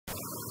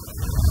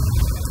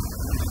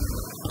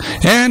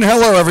And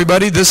hello,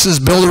 everybody. This is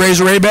Bill the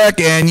Razor Rayback,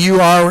 and you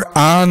are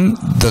on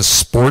the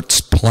Sports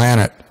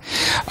Planet.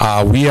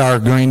 We are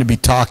going to be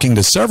talking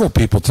to several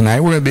people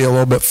tonight. We're going to be a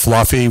little bit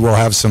fluffy. We'll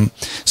have some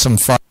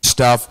fun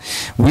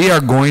stuff. We are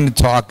going to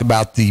talk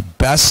about the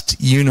best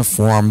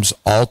uniforms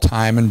all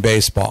time in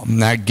baseball.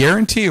 And I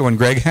guarantee you when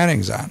Greg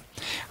Henning's on,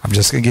 I'm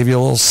just going to give you a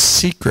little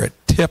secret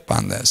tip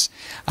on this.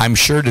 I'm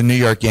sure the New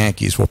York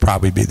Yankees will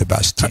probably be the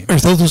best team.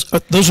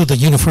 Those are the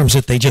uniforms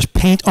that they just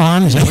paint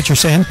on? Is that what you're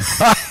saying?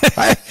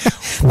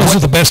 Those are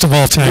the best of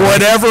all time.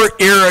 Whatever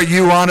era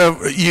you want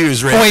to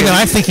use, Ray. Oh, wait,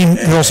 I'm thinking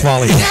girls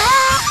volleyball.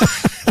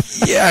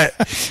 Yeah.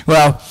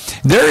 Well,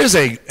 there is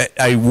a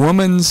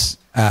women's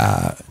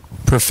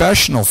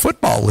professional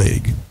football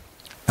league,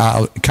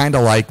 kind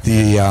of like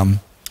the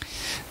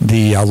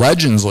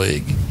Legends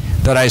League,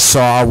 that I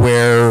saw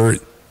where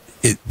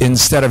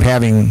instead of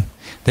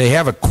they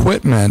have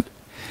equipment,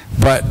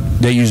 but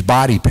they use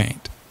body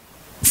paint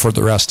for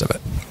the rest of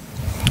it.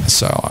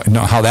 So I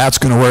know how that's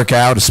going to work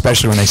out,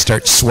 especially when they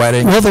start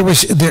sweating. Well, there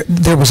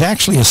was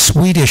actually a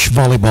Swedish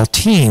volleyball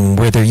team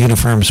where their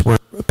uniforms were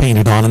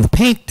painted on, and the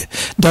paint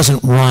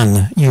doesn't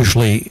run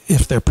usually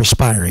if they're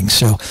perspiring.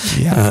 So,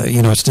 yeah.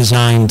 It's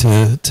designed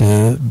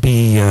to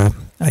be,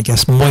 I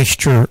guess,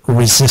 moisture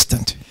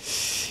resistant.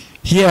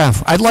 Yeah,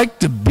 I'd like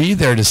to be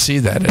there to see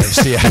that.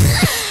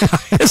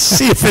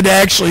 See if it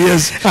actually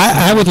is.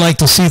 I would like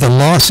to see the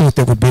lawsuit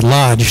that would be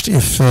lodged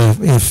if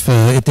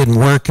it didn't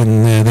work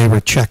and they were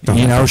checked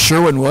on.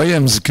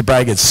 Sherwin-Williams could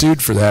probably get sued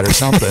for that or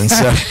something.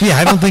 So. Yeah,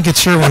 I don't think it's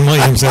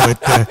Sherwin-Williams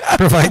that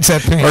provides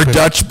that paint. Or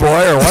Dutch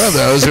Boy or one of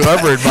those,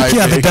 whoever it might be.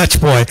 Yeah, the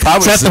Dutch Boy.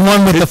 Probably is that the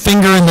one with the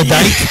finger in the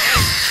dike?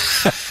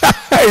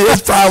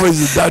 It's probably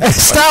the Dutch Boy.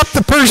 Stop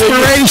the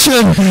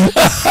perspiration!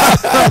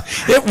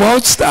 It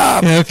won't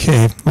stop.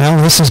 Okay,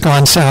 well, this has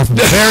gone south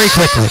very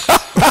quickly.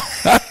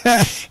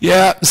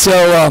 Yeah,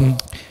 so,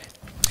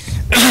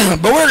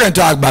 but we're going to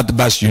talk about the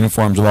best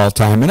uniforms of all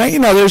time.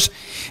 And,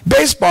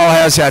 baseball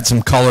has had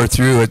some color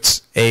through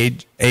its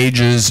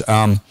ages.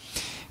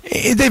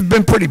 They've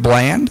been pretty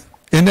bland.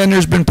 And then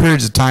there's been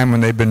periods of time when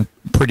they've been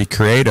pretty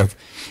creative.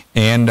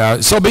 And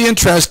so it'll be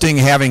interesting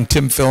having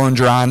Tim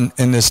Fillinger on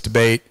in this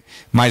debate,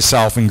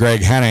 myself and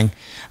Greg Henning,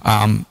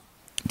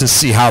 to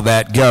see how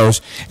that goes.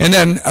 And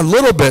then a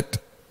little bit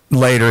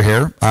later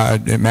here,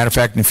 matter of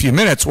fact, in a few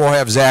minutes, we'll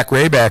have Zach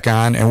Rayback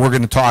on, and we're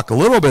going to talk a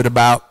little bit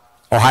about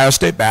Ohio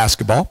State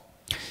basketball.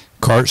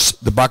 Of course,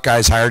 the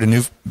Buckeyes hired a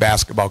new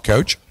basketball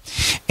coach.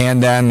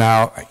 And then,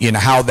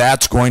 how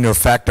that's going to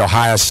affect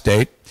Ohio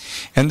State.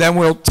 And then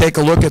we'll take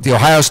a look at the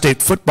Ohio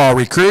State football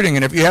recruiting.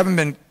 And if you haven't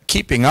been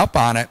keeping up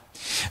on it,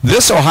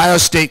 this Ohio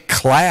State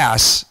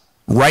class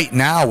right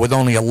now with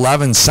only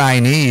 11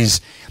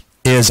 signees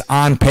is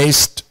on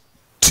pace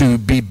to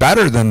be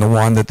better than the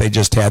one that they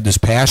just had this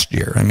past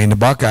year. I mean, the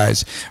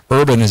Buckeyes,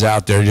 Urban is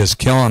out there just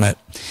killing it,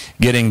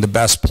 getting the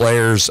best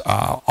players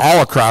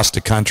all across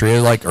the country.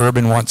 Like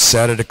Urban once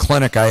said at a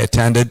clinic I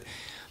attended,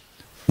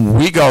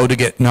 we go to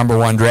get number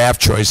one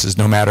draft choices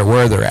no matter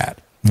where they're at.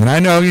 And I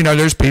know,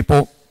 there's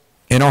people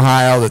in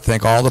Ohio that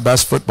think all the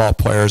best football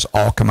players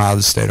all come out of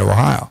the state of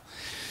Ohio.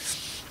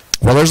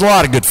 Well, there's a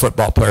lot of good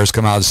football players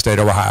come out of the state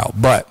of Ohio,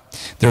 but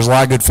there's a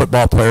lot of good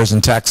football players in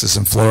Texas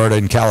and Florida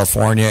and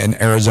California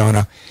and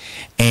Arizona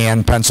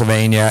and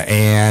Pennsylvania,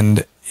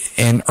 and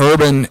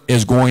Urban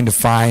is going to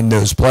find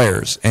those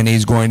players, and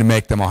he's going to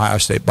make them Ohio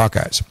State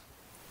Buckeyes.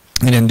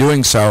 And in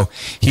doing so,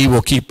 he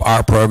will keep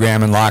our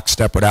program in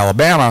lockstep with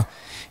Alabama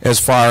as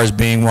far as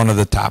being one of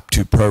the top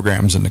two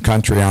programs in the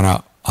country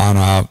on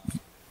a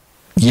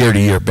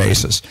year-to-year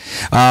basis.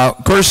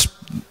 Of course,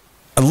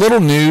 a little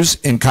news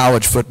in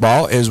college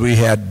football is we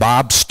had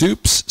Bob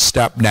Stoops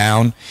step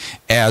down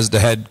as the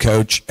head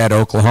coach at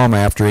Oklahoma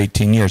after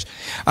 18 years.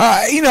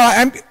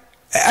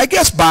 I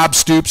guess Bob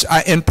Stoops,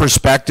 in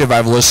perspective,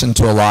 I've listened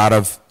to a lot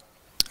of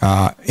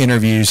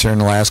interviews here in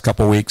the last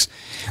couple of weeks.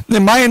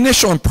 And my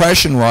initial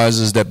impression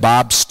is that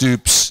Bob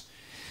Stoops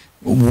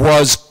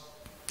was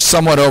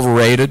somewhat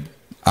overrated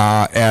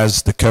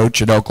as the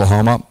coach at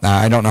Oklahoma.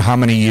 I don't know how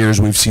many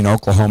years we've seen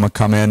Oklahoma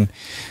come in,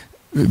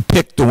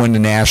 picked to win the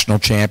national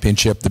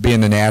championship, to be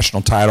in the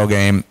national title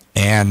game,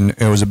 and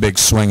it was a big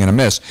swing and a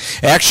miss.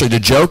 Actually, the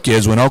joke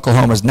is when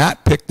Oklahoma's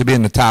not picked to be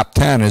in the top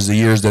 10 is the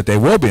years that they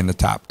will be in the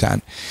top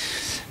 10.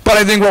 But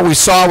I think what we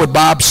saw with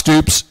Bob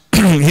Stoops,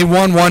 he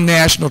won one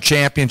national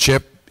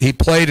championship. He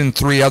played in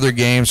 3 other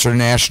games for the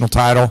national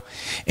title,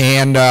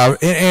 and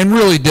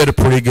really did a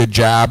pretty good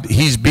job.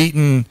 He's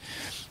beaten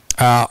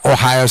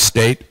Ohio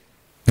State.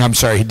 I'm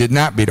sorry, he did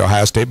not beat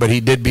Ohio State, but he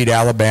did beat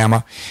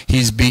Alabama.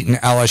 He's beaten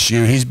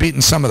LSU. He's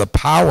beaten some of the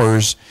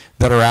powers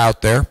that are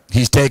out there.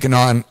 He's taken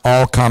on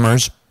all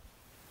comers,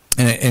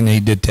 and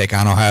he did take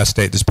on Ohio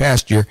State this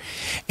past year.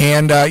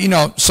 And,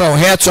 so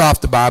hats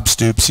off to Bob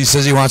Stoops. He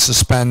says he wants to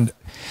spend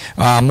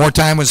more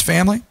time with his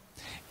family.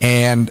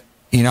 And,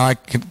 I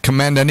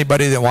commend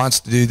anybody that wants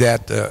to do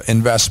that, to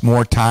invest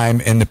more time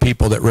in the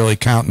people that really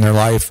count in their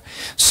life.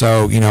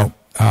 So,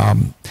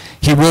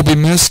 he will be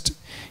missed.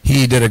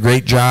 He did a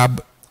great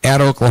job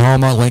at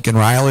Oklahoma. Lincoln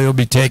Riley will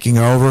be taking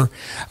over.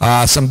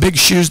 Some big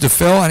shoes to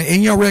fill.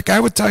 And Rick, I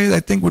would tell you that I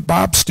think with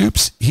Bob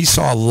Stoops, he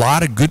saw a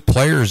lot of good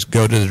players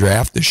go to the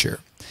draft this year.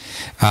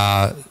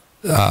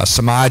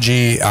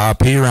 Samaji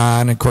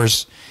Piran, of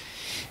course,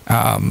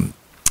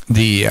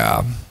 they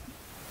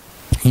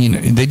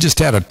just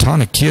had a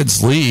ton of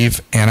kids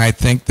leave, and I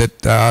think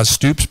that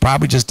Stoops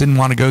probably just didn't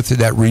want to go through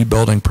that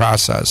rebuilding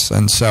process.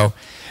 And so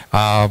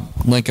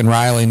Lincoln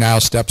Riley now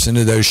steps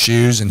into those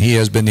shoes, and he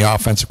has been the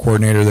offensive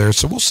coordinator there.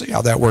 So we'll see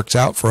how that works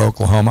out for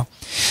Oklahoma.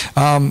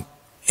 And,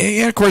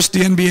 of course,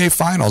 the NBA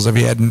Finals, if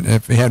you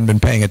hadn't been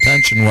paying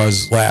attention,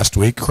 was last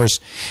week. Of course,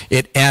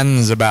 it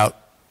ends about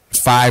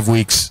 5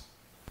 weeks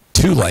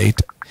too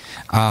late.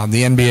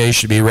 The NBA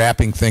should be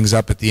wrapping things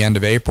up at the end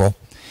of April.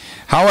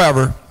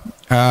 However,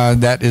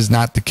 that is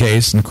not the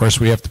case. And, of course,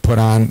 we have to put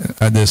on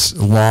this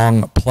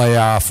long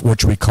playoff,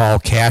 which we call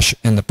cash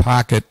in the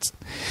pocket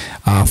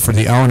for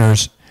the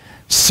owners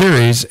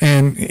series.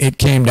 And it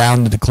came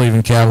down to the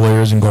Cleveland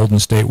Cavaliers and Golden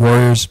State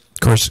Warriors. Of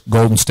course,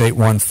 Golden State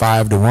won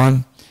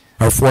 5-1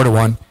 or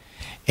 4-1.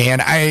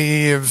 And I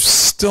am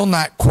still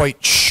not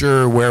quite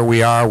sure where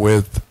we are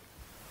with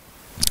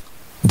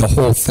the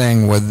whole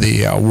thing with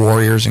the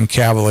Warriors and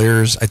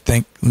Cavaliers. I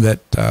think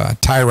that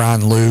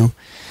Tyronn Lue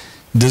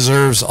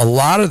deserves a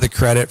lot of the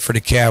credit for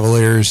the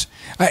Cavaliers.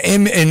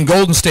 And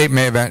Golden State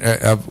may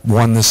have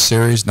won this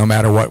series no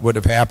matter what would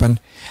have happened.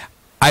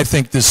 I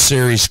think this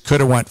series could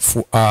have went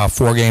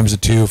 4 games to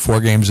 2, 4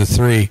 games to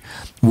 3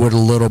 with a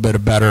little bit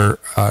of better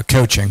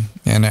coaching,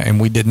 and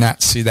we did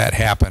not see that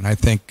happen. I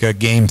think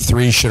Game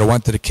 3 should have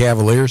went to the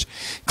Cavaliers.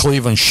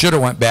 Cleveland should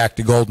have went back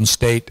to Golden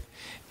State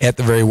at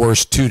the very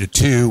worst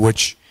 2-2,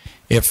 which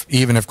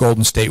even if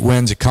Golden State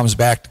wins, it comes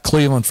back to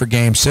Cleveland for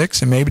Game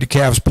 6, and maybe the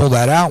Cavs pull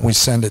that out and we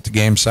send it to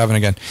Game 7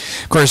 again.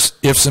 Of course,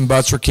 ifs and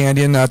buts were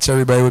candy and nuts,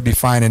 everybody would be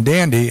fine and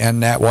dandy,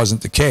 and that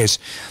wasn't the case.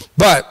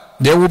 But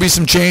there will be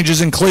some changes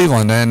in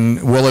Cleveland,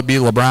 and will it be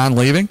LeBron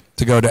leaving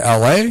to go to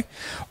L.A.,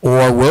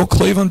 or will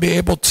Cleveland be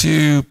able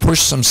to push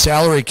some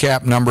salary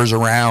cap numbers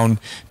around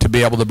to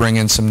be able to bring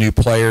in some new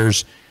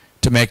players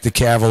to make the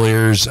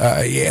Cavaliers,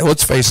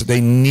 let's face it,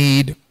 they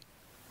need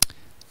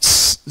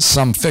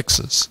some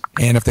fixes.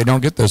 And if they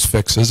don't get those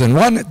fixes, and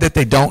one that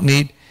they don't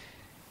need,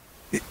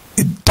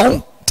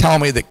 don't tell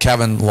me that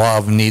Kevin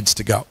Love needs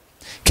to go.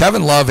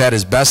 Kevin Love had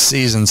his best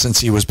season since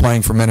he was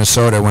playing for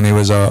Minnesota when he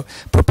was a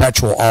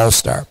perpetual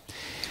all-star.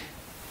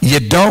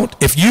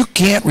 If you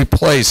can't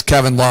replace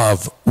Kevin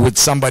Love with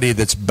somebody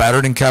that's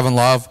better than Kevin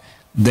Love,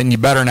 then you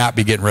better not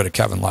be getting rid of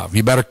Kevin Love.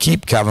 You better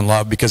keep Kevin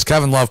Love, because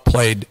Kevin Love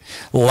played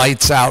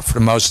lights out for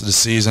most of the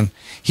season.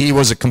 He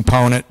was a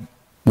component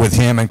with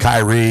him and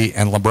Kyrie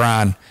and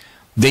LeBron.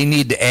 They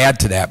need to add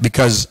to that,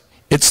 because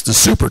it's the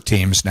super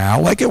teams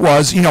now, like it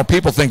was.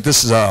 People think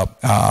this is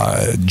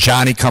a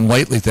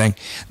Johnny-come-lately thing.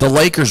 The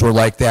Lakers were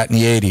like that in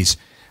the 80s.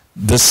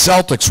 The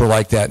Celtics were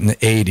like that in the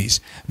 80s.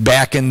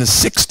 Back in the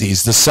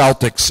 60s, the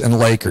Celtics and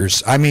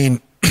Lakers. I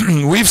mean,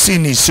 we've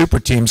seen these super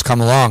teams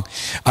come along.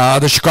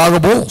 The Chicago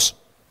Bulls.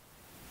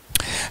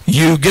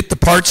 You get the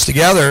parts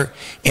together,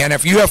 and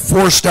if you have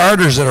 4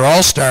 starters that are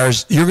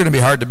all-stars, you're going to be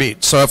hard to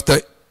beat. So if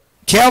the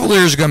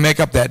Cavaliers are going to make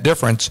up that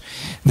difference,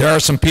 there are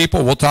some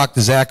people, we'll talk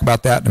to Zach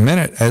about that in a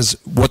minute, as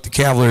what the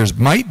Cavaliers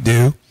might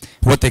do,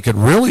 what they could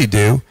really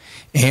do,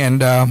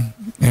 and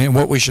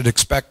what we should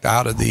expect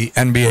out of the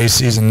NBA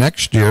season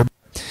next year.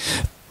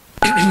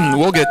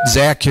 We'll get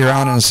Zach here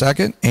on in a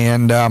second,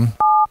 and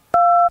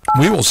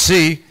we will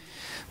see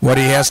what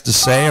he has to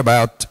say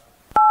about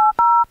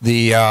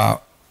the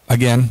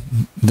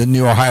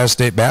new Ohio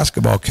State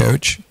basketball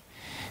coach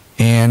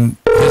and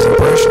his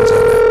impressions of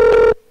that.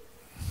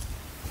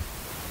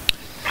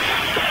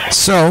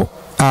 So,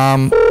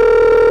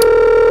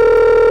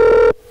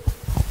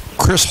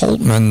 Chris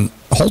Holtzman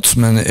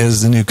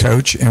is the new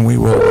coach, and we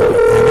will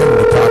again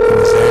be talking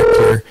to Zach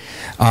here.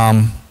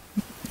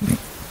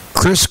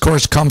 Chris, of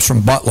course, comes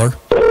from Butler,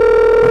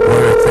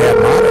 where Thad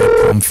Matta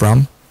had come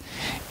from,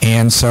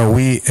 and so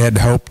we had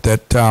hoped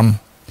that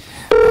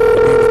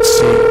we would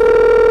see.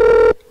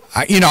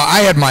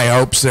 I had my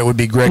hopes that it would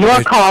be Greg.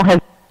 Your call has.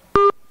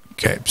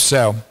 Okay,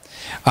 so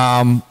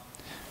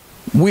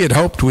we had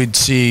hoped we'd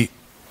see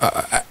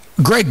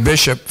Greg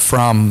Bishop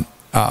from,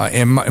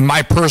 in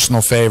my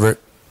personal favorite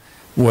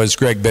was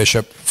Greg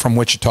Bishop from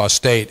Wichita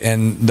State,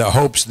 and the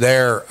hopes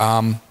there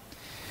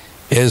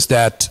is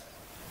that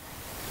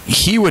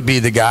he would be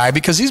the guy,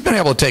 because he's been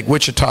able to take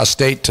Wichita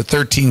State to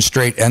 13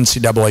 straight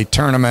NCAA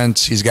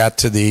tournaments. He's got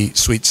to the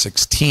Sweet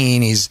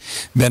 16. He's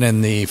been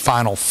in the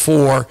Final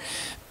Four.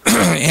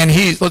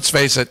 And let's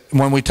face it,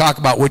 when we talk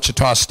about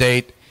Wichita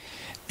State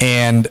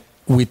and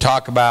we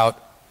talk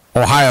about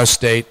Ohio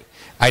State,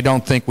 I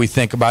don't think we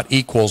think about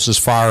equals as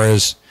far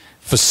as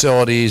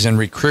facilities and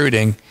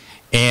recruiting.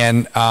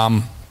 And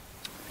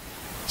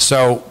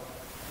so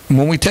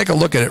when we take a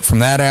look at it from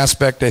that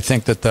aspect, I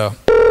think that the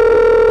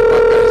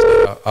Buckeyes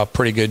did a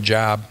pretty good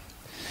job.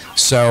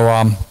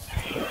 So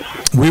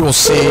we will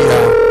see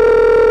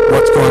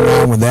what's going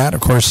on with that.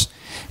 Of course,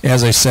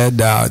 as I said,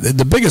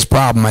 the biggest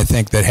problem I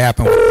think that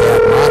happened with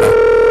Thad Matta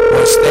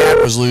was Thad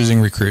was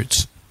losing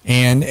recruits,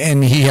 and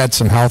he had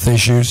some health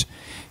issues,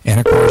 and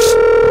of course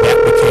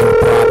that became a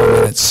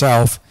problem in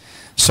itself.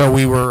 So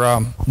we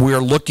were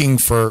looking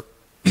for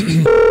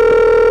a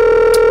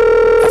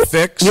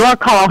fix. Your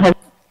call has.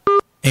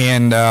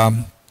 And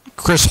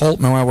Chris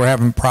Holtman, while we're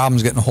having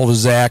problems getting a hold of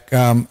Zach,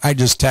 I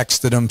just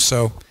texted him,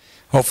 so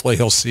hopefully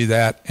he'll see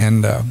that,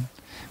 and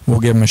we'll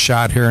give him a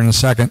shot here in a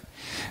second.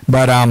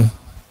 But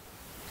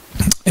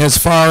as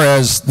far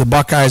as the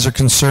Buckeyes are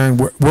concerned,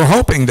 we're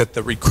hoping that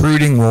the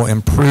recruiting will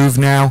improve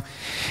now,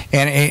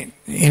 and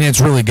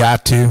it's really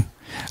got to.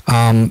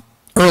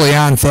 Early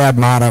on, Thad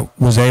Matta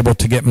was able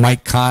to get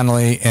Mike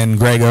Conley and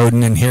Greg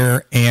Oden in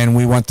here, and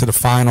we went to the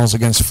finals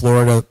against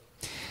Florida.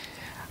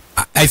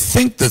 I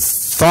think the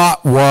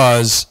thought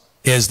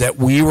is that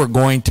we were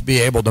going to be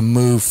able to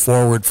move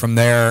forward from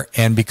there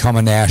and become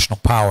a national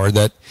power.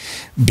 That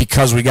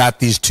because we got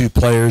these two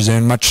players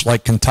in, much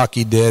like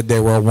Kentucky did, they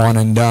were a one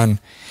and done,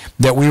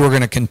 that we were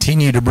going to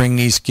continue to bring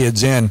these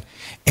kids in.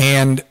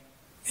 And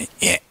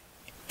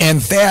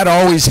Thad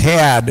always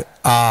had,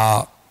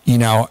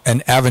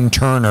 an Evan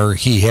Turner.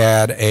 He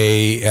had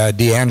a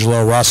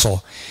D'Angelo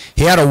Russell.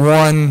 He had a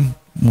one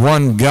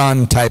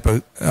gun type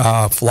of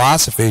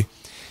philosophy,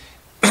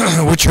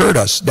 which hurt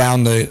us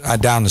down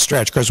the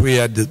stretch, because we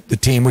had the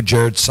team with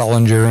Jared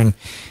Sullinger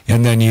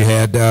and then you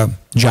had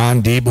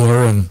John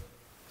Diebler,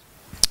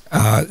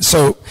 and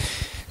so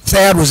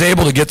Thad was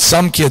able to get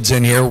some kids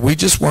in here. We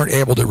just weren't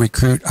able to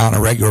recruit on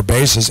a regular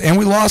basis, and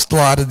we lost a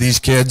lot of these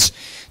kids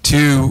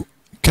to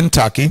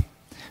Kentucky,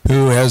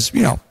 who has,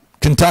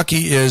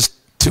 Kentucky is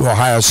to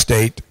Ohio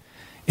State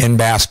in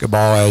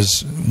basketball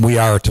as we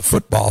are to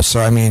football.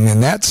 So I mean,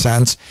 in that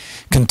sense,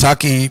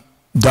 Kentucky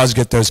does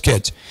get those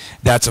kids.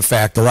 That's a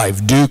fact of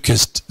life. Duke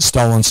has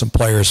stolen some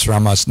players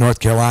from us. North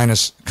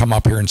Carolina's come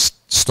up here and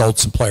stole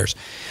some players.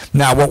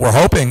 Now, what we're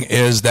hoping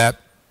is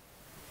that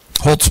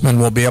Holtzman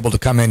will be able to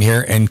come in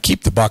here and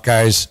keep the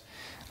Buckeyes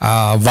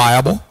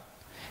viable,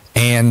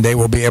 and they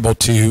will be able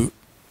to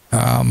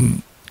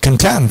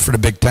contend for the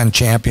Big Ten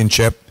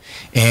championship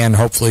and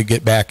hopefully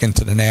get back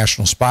into the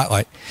national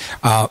spotlight.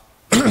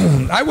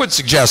 I would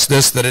suggest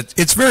this, that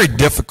it's very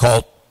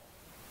difficult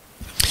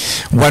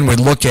when we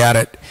look at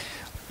it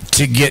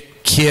to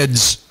get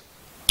kids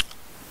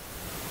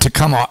to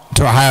come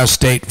to Ohio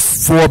State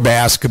for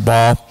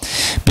basketball,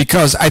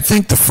 because I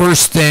think the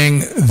first thing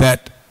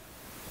that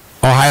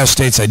Ohio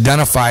State's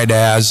identified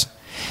as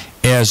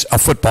is a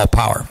football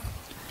power.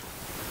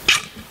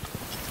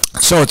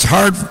 So it's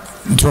hard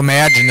to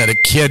imagine that a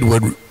kid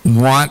would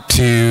want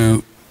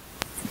to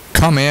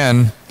come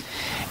in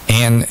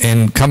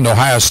and come to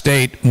Ohio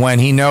State when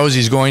he knows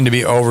he's going to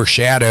be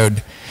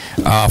overshadowed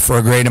for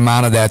a great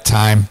amount of that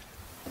time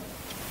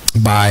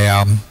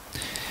by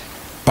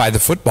the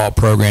football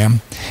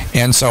program.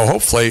 And so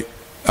hopefully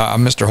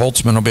Mr.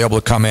 Holtzman will be able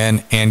to come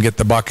in and get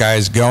the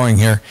Buckeyes going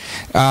here.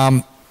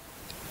 I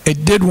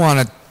did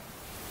want to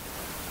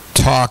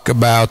talk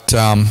about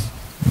a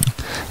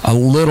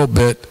little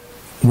bit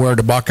where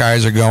the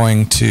Buckeyes are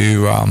going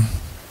to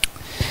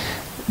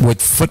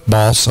with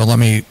football, so let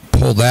me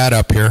pull that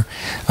up here.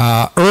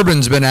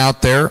 Urban's been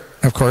out there,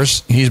 of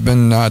course. He's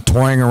been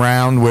toying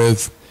around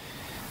with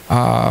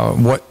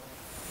what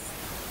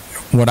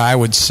I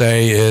would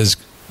say is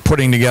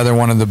putting together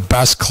one of the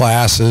best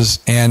classes,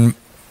 and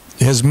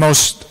his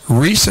most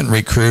recent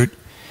recruit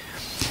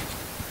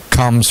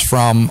comes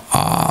from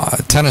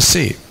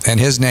Tennessee, and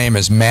his name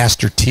is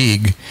Master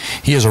Teague.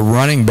 He is a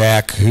running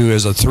back who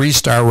is a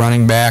 3-star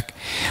running back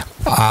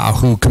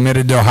who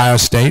committed to Ohio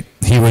State.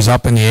 He was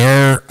up in the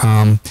air.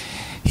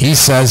 He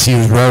says he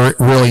was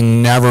really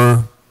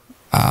never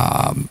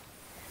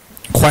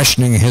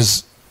questioning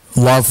his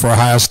love for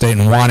Ohio State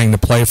and wanting to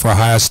play for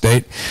Ohio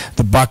State.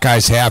 The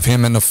Buckeyes have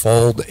him in the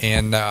fold,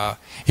 and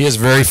he is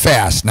very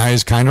fast. Now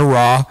he's kind of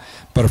raw,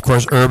 but of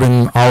course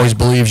Urban always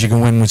believes you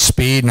can win with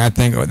speed, and I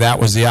think that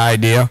was the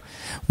idea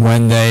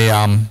when they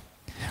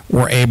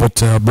were able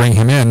to bring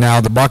him in. Now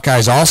the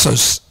Buckeyes also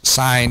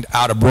signed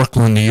out of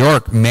Brooklyn, New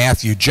York,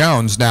 Matthew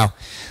Jones. Now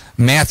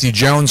Matthew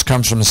Jones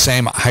comes from the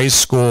same high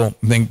school,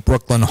 I think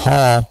Brooklyn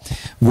Hall,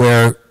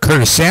 where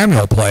Curtis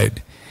Samuel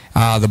played.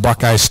 The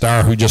Buckeye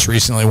star who just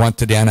recently went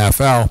to the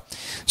NFL.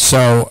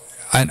 So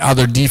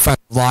another defensive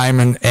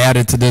lineman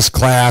added to this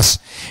class.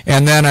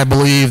 And then I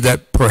believe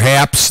that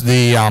perhaps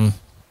the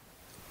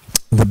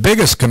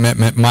biggest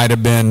commitment might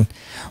have been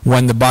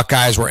when the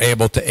Buckeyes were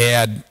able to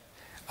add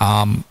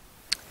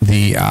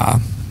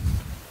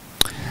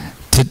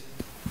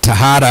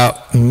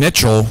Tahada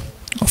Mitchell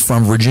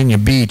from Virginia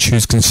Beach,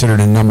 who's considered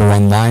a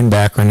 #1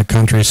 linebacker in the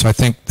country. So I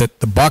think that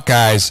the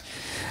Buckeyes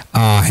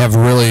have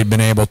really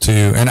been able to,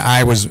 and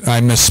I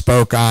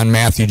misspoke on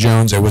Matthew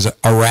Jones. It was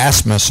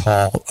Erasmus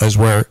Hall is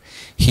where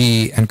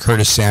he and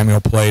Curtis Samuel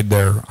played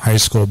their high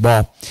school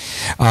ball.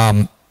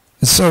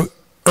 So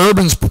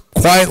Urban's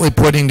quietly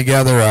putting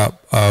together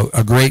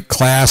a great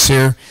class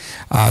here,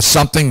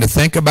 something to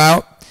think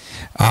about.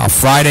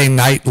 Friday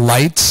Night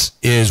Lights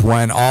is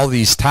when all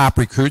these top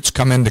recruits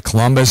come into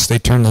Columbus. They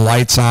turn the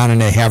lights on and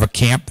they have a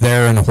camp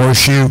there in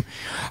Horseshoe.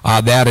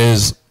 That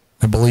is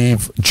I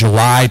believe,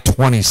 July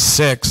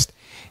 26th,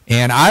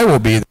 and I will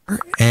be there,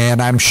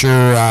 and I'm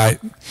sure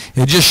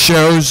it just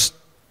shows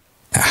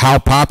how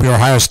popular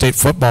Ohio State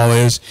football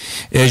is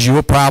you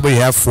will probably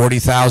have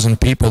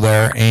 40,000 people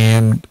there,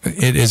 and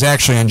it is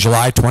actually on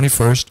July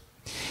 21st.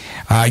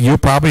 You'll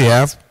probably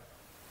have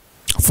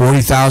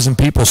 40,000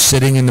 people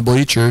sitting in the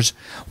bleachers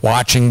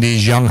watching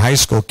these young high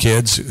school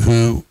kids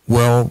who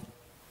will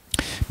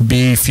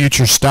be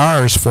future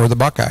stars for the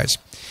Buckeyes.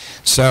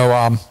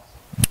 So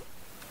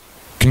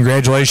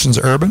congratulations,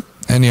 Urban,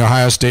 and the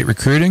Ohio State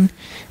recruiting.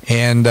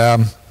 And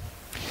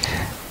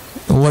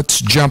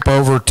let's jump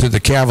over to the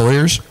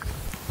Cavaliers,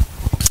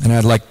 and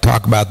I'd like to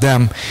talk about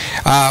them.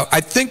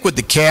 I think with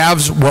the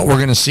Cavs, what we're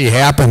going to see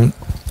happen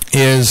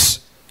is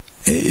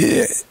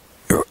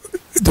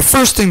the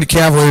first thing the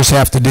Cavaliers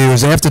have to do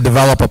is they have to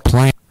develop a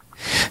plan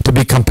to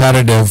be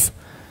competitive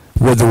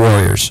with the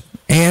Warriors.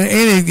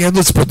 And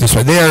let's put it this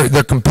way,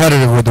 they're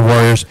competitive with the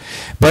Warriors,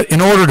 but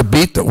in order to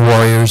beat the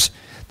Warriors,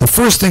 the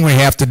first thing we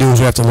have to do is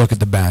we have to look at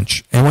the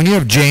bench. And when you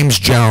have James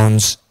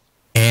Jones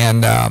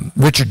and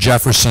Richard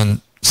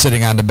Jefferson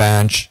sitting on the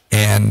bench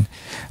and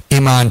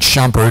Iman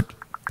Shumpert,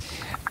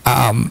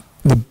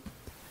 the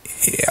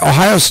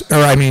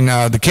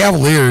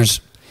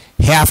Cavaliers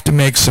have to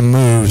make some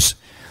moves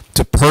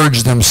to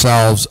purge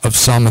themselves of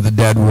some of the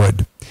dead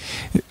wood.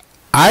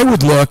 I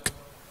would look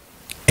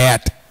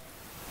at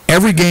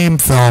every game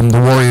film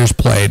the Warriors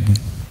played,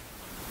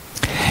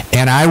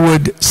 and I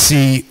would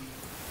see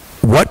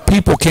what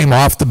people came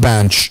off the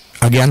bench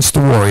against the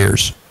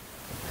Warriors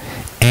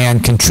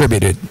and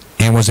contributed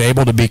and was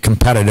able to be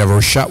competitive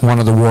or shut one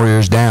of the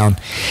Warriors down.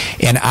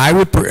 And I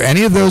would,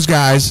 any of those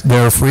guys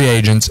that are free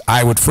agents,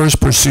 I would first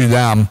pursue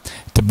them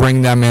to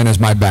bring them in as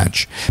my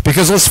bench.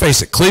 Because let's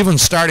face it,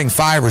 Cleveland's starting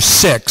 5 or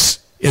 6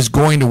 is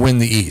going to win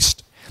the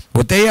East.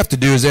 What they have to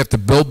do is they have to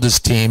build this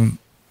team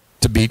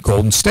to beat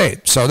Golden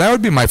State. So that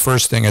would be my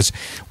first thing, is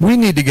we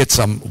need to get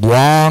some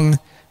long,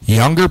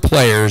 younger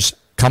players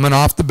coming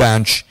off the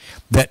bench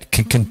that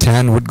can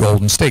contend with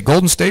Golden State.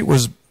 Golden State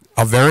was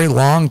a very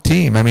long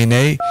team. I mean,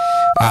 they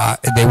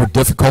were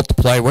difficult to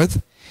play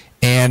with,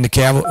 and the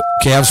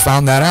Cavs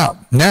found that out.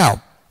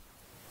 Now,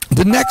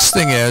 the next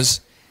thing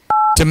is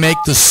to make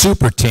the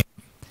super team.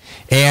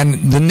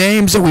 And the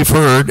names that we've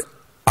heard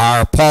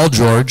are Paul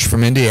George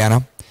from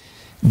Indiana,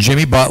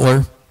 Jimmy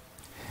Butler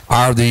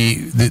are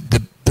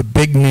the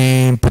big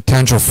name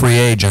potential free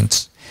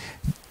agents.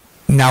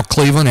 Now,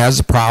 Cleveland has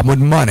a problem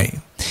with money.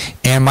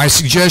 And my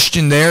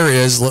suggestion there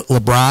is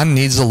LeBron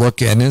needs to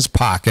look in his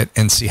pocket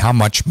and see how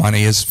much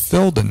money is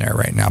filled in there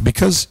right now.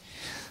 Because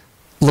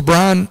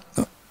LeBron,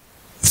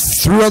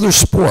 through other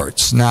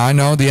sports, now I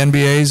know the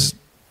NBA's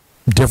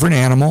a different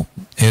animal.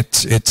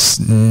 It's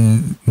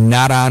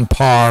not on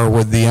par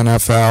with the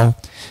NFL,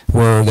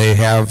 where they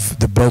have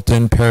the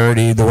built-in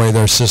parity, the way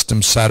their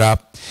system's set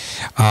up.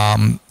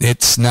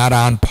 It's not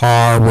on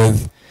par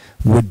with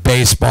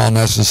baseball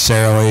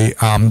necessarily,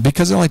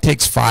 because it only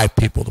takes 5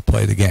 people to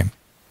play the game.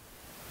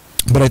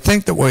 But I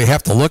think that what we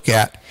have to look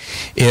at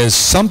is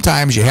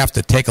sometimes you have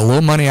to take a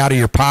little money out of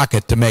your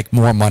pocket to make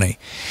more money.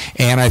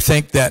 And I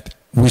think that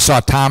we saw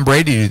Tom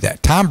Brady do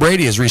that. Tom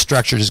Brady has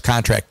restructured his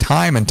contract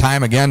time and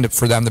time again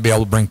for them to be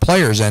able to bring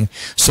players in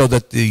so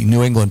that the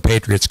New England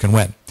Patriots can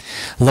win.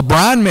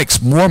 LeBron makes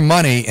more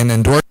money in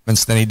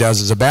endorsements than he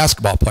does as a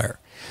basketball player.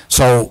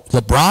 So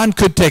LeBron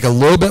could take a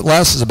little bit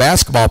less as a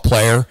basketball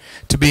player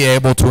to be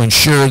able to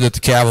ensure that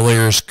the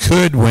Cavaliers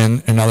could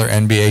win another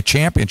NBA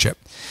championship.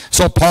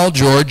 So Paul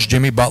George,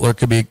 Jimmy Butler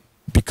could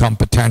become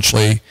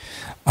potentially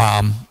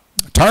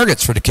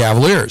targets for the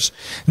Cavaliers.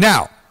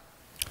 Now,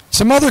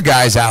 some other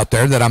guys out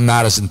there that I'm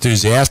not as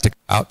enthusiastic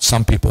about,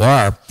 some people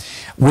are,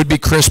 would be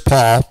Chris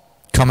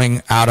Paul,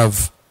 coming out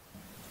of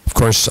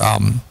course,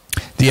 the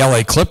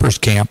LA Clippers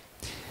camp.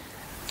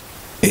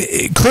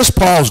 Chris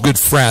Paul is good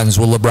friends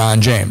with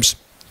LeBron James.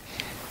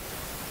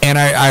 And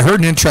I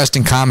heard an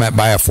interesting comment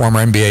by a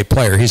former NBA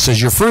player. He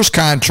says, your first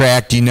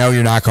contract, you know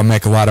you're not going to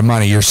make a lot of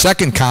money. Your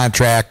second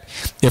contract,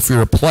 if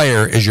you're a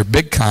player, is your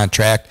big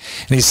contract.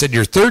 And he said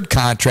your third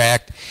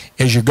contract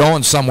is you're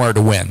going somewhere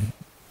to win.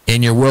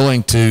 And you're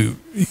willing to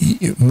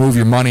move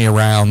your money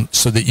around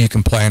so that you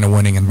can play in a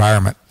winning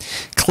environment.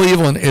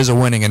 Cleveland is a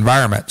winning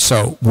environment.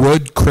 So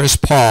would Chris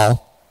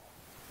Paul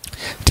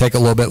take a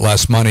little bit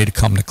less money to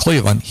come to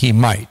Cleveland? He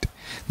might.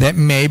 That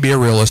may be a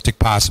realistic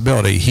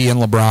possibility. He and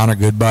LeBron are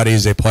good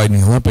buddies. They played in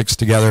the Olympics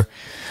together.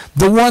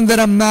 The one that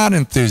I'm not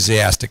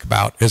enthusiastic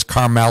about is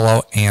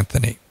Carmelo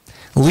Anthony.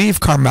 Leave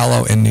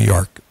Carmelo in New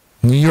York.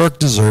 New York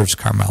deserves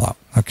Carmelo,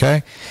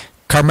 okay?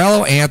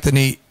 Carmelo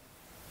Anthony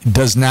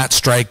does not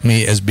strike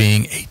me as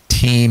being a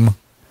team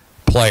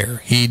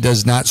player. He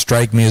does not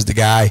strike me as the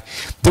guy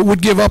that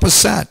would give up a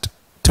cent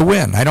to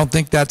win. I don't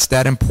think that's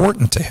that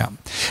important to him.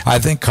 I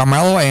think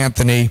Carmelo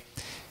Anthony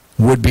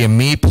would be a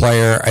me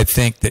player. I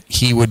think that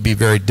he would be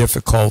very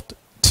difficult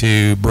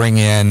to bring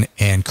in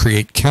and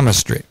create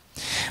chemistry.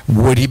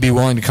 Would he be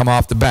willing to come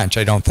off the bench?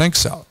 I don't think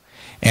so.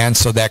 And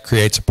so that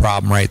creates a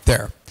problem right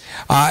there.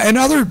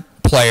 Another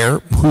player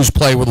who's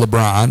played with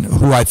LeBron,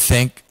 who I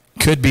think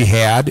could be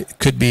had,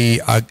 could be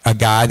a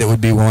guy that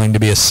would be willing to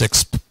be a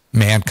sixth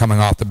man coming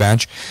off the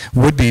bench,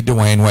 would be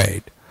Dwayne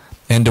Wade.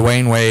 And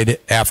Dwayne Wade,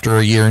 after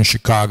a year in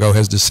Chicago,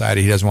 has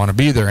decided he doesn't want to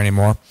be there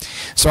anymore.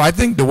 So I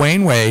think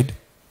Dwayne Wade,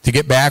 to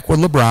get back with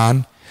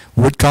LeBron,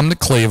 would come to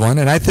Cleveland.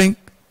 And I think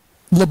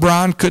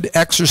LeBron could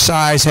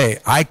exercise, hey,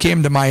 I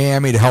came to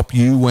Miami to help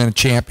you win a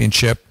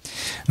championship.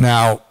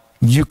 Now,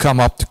 you come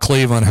up to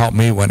Cleveland and help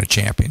me win a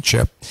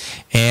championship.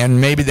 And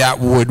maybe that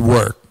would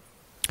work.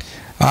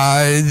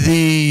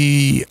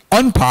 The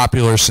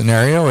unpopular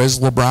scenario is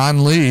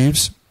LeBron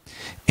leaves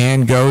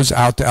and goes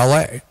out to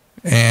L.A.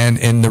 and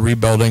in the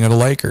rebuilding of the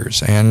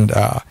Lakers. And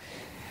I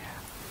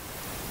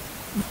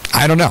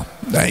don't know.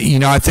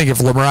 I think if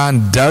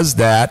LeBron does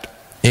that,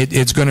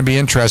 it's going to be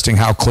interesting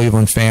how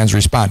Cleveland fans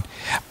respond.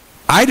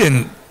 I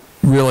didn't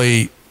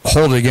really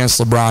hold it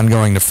against LeBron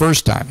going the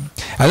first time.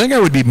 I think I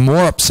would be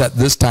more upset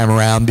this time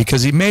around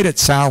because he made it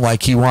sound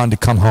like he wanted to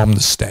come home to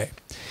stay.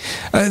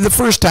 The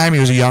first time he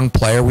was a young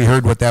player, we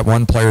heard what that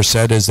one player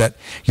said, is that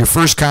your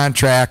first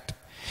contract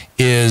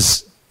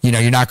is,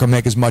 you're not going to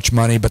make as much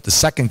money, but the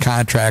second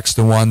contract's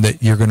the one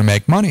that you're going to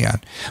make money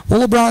on.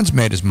 Well, LeBron's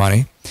made his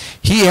money.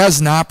 He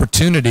has an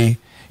opportunity.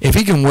 If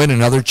he can win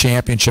another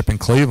championship in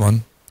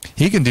Cleveland,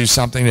 he can do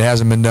something that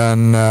hasn't been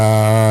done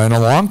in a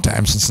long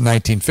time, since the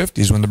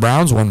 1950s when the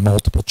Browns won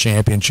multiple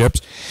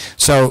championships.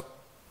 So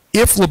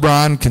if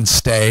LeBron can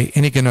stay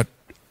and he can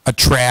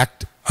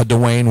attract a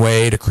Dwayne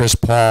Wade, a Chris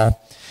Paul,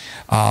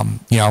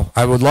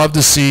 I would love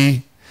to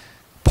see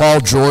Paul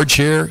George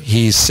here.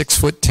 He's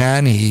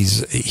 6'10".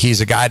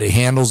 He's a guy that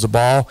handles the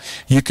ball.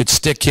 You could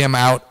stick him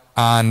out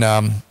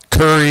on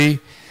Curry.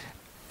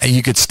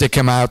 You could stick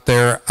him out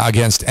there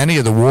against any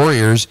of the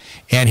Warriors,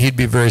 and he'd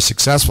be very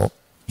successful.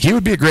 He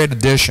would be a great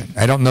addition.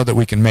 I don't know that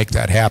we can make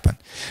that happen.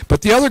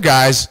 But the other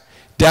guys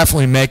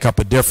definitely make up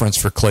a difference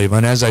for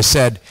Cleveland. As I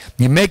said,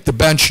 you make the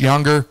bench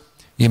younger,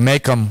 you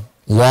make them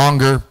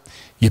longer,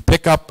 you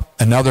pick up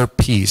another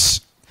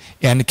piece,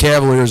 and the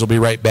Cavaliers will be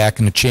right back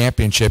in the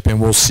championship, and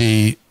we'll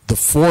see the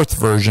fourth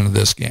version of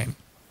this game.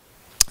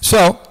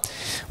 So,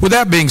 with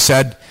that being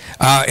said,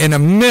 in a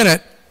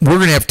minute, we're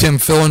going to have Tim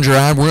Fillinger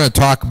on. We're going to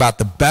talk about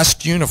the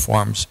best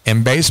uniforms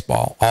in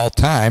baseball all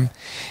time.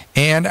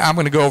 And I'm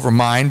going to go over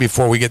mine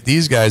before we get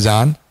these guys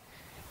on.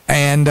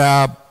 And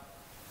I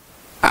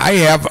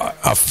have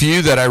a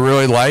few that I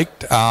really liked.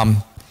 The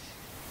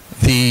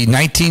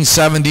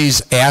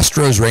 1970s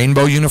Astros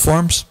rainbow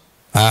uniforms.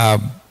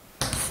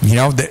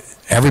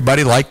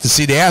 Everybody liked to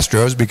see the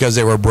Astros because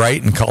they were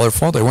bright and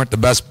colorful. They weren't the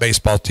best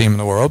baseball team in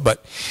the world,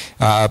 but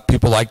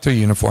people liked their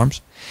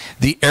uniforms.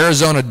 The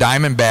Arizona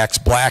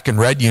Diamondbacks black and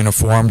red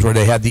uniforms, where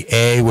they had the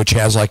A, which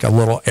has like a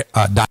little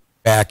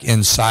Diamondback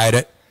inside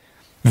it.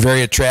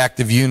 Very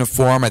attractive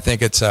uniform. I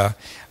think it's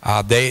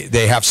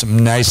they have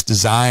some nice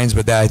designs,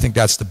 but I think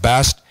that's the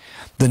best.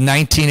 The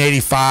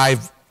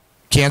 1985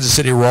 Kansas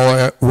City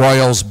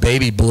Royals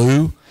baby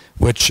blue,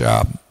 which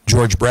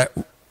George Brett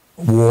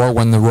wore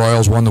when the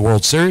Royals won the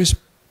World Series.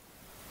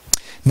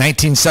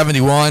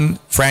 1971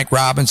 Frank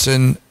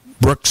Robinson,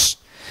 Brooks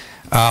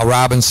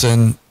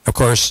Robinson, of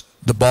course.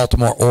 The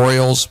Baltimore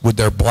Orioles with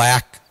their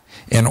black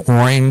and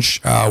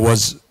orange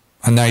was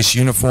a nice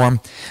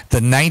uniform. The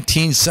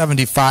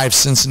 1975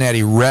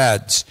 Cincinnati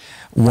Reds,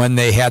 when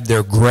they had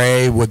their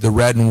gray with the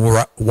red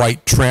and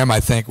white trim, I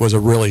think was a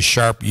really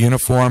sharp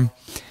uniform.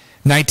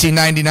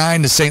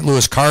 1999, the St.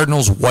 Louis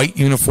Cardinals, white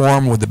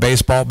uniform with the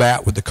baseball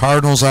bat with the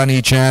Cardinals on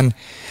each end.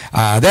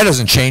 That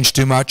doesn't change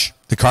too much.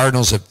 The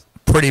Cardinals have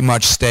pretty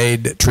much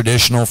stayed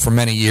traditional for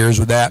many years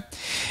with that.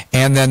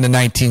 And then the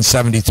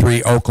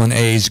 1973 Oakland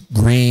A's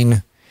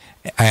green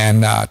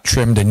and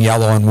trimmed in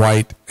yellow and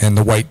white, and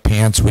the white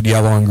pants with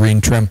yellow and green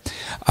trim.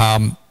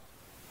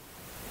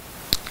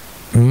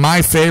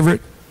 My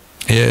favorite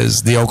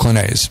is the Oakland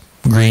A's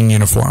green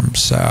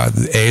uniforms.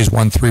 The A's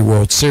won 3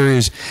 World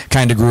Series.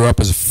 Kind of grew up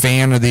as a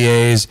fan of the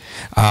A's.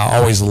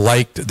 Always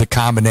liked the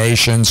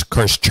combinations. Of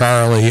course,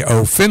 Charlie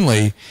O.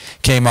 Finley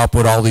came up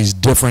with all these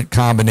different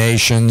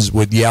combinations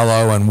with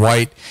yellow and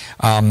white.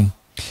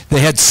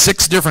 They had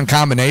 6 different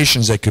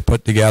combinations they could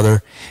put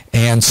together,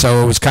 and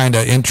so it was kind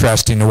of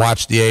interesting to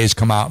watch the A's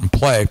come out and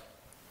play.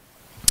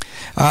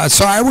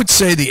 So I would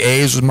say the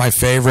A's was my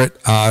favorite.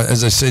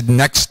 As I said,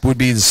 next would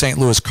be the St.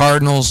 Louis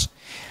Cardinals,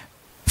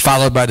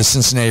 followed by the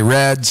Cincinnati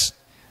Reds,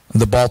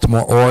 the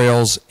Baltimore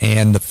Orioles,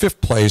 and the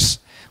 5th place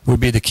would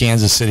be the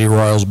Kansas City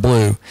Royals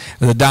blue.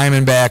 The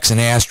Diamondbacks and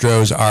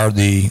Astros are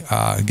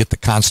get the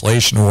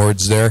consolation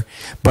awards there,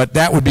 but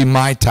that would be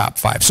my top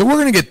 5. So we're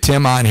going to get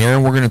Tim on here,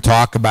 and we're going to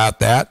talk about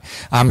that.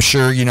 I'm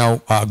sure,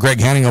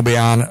 Greg Henning will be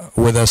on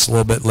with us a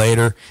little bit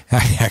later. I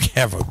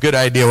have a good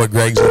idea what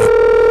Greg's going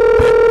to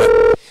pick,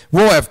 but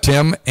we'll have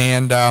Tim,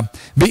 and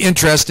be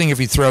interesting if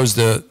he throws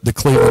the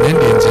Cleveland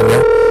Indians in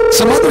there.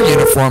 Some other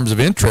uniforms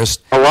of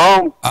interest.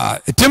 Hello?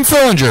 Tim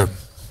Fillinger.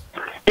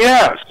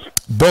 Yes.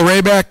 Bill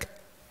Rayback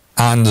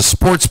on the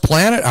Sports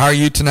Planet. How are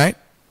you tonight?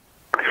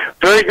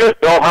 Very good,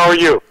 Bill. How are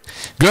you?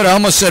 Good. I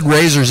almost said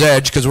Razor's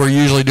Edge because we're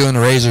usually doing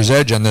the Razor's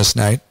Edge on this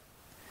night.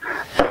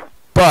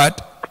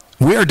 But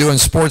we are doing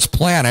Sports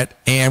Planet,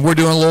 and we're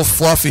doing a little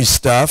fluffy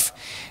stuff,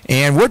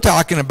 and we're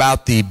talking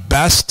about the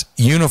best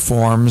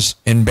uniforms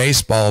in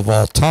baseball of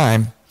all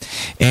time.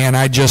 And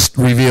I just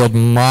revealed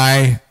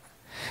my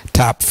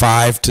top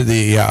 5 to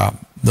the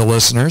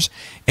listeners.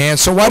 And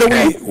so why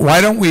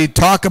don't we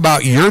talk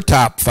about your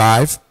top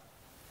 5?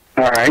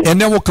 All right.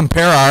 And then we'll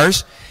compare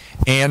ours,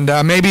 and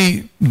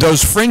maybe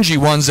those fringy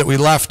ones that we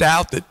left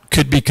out that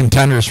could be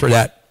contenders for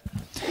that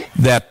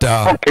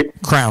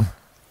crown.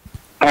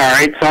 All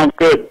right, sounds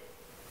good.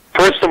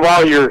 First of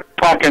all, you're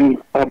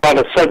talking about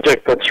a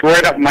subject that's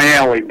right up my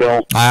alley,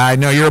 Bill. I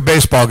know you're a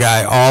baseball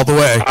guy all the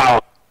way.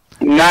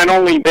 Not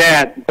only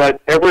that,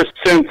 but ever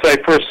since I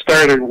first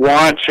started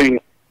watching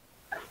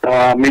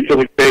Major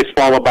League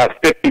Baseball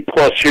about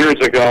 50-plus years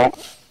ago,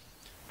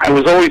 I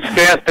was always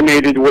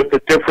fascinated with the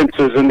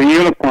differences in the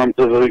uniforms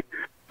of the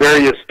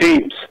various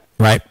teams.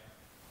 Right.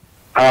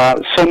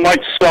 So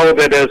much so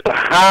that as a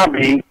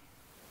hobby,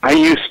 I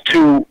used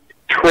to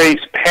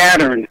trace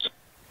patterns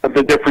of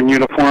the different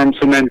uniforms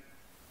and then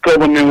fill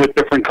them in with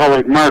different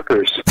colored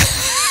markers.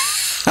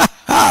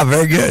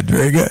 Very good,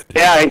 very good.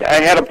 Yeah,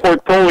 I had a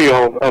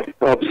portfolio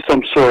of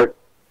some sort.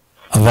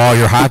 Of all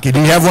your hockey. Do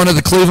you have one of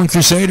the Cleveland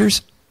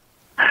Crusaders?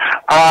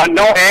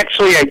 No,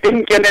 actually, I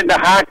didn't get into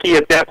hockey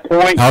at that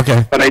point.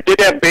 Okay. But I did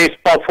have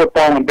baseball,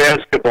 football, and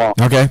basketball.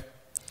 Okay.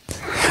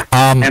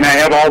 And I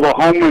had all the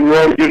home and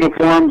road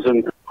uniforms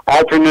and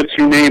alternates,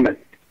 you name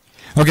it.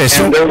 Okay,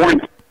 so and there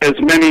weren't as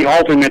many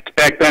alternates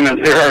back then as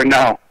there are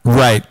now.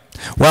 Right.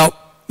 Well,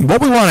 what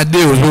we want to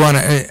do is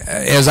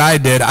as I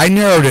did, I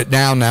narrowed it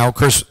down now. Of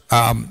course,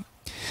 one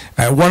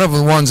of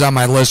the ones on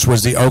my list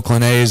was the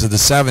Oakland A's of the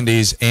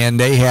 70s, and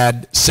they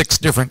had 6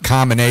 different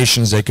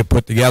combinations they could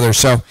put together.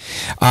 So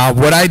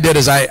what I did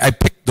is I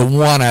picked the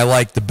one I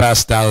liked the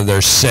best out of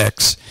their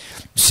 6.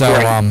 So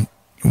right.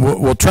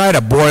 We'll try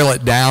to boil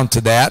it down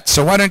to that.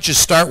 So why don't you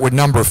start with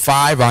number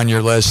 5 on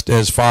your list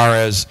as far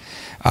as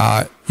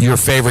your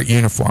favorite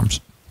uniforms?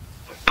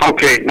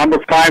 Okay,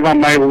 number 5 on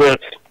my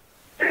list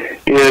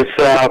is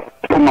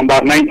from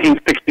about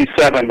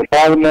 1967, the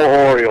Baltimore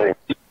Orioles.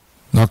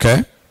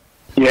 Okay.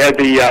 You had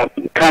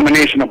the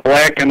combination of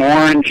black and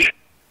orange.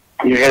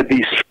 You had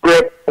the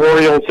script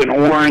Orioles in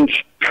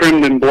orange,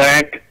 trimmed in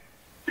black.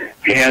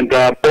 And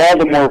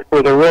Baltimore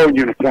for the road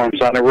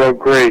uniforms on the road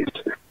grays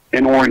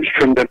in orange,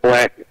 trimmed in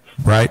black.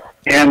 Right.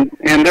 And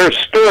their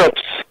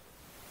stirrups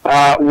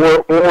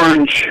were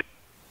orange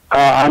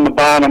on the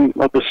bottom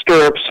of the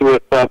stirrups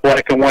with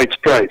black and white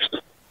stripes.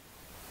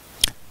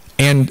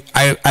 And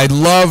I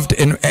loved,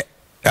 and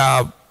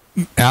I'll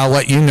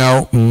let you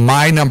know,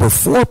 my number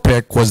 4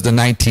 pick was the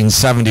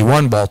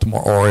 1971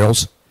 Baltimore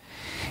Orioles.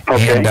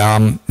 Okay.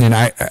 And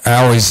I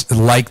always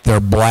liked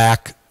their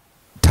black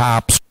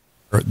tops,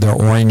 or their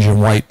orange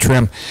and white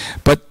trim.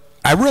 But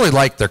I really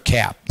liked their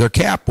cap. Their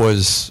cap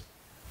was,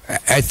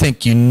 I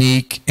think,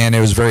 unique, and it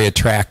was very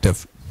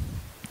attractive.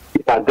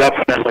 Yeah,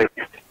 definitely.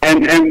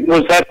 And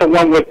was that the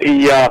one with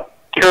the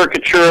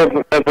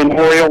caricature of an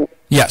Oriole?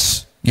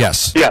 Yes,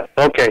 yes. Yeah,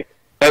 okay.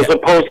 As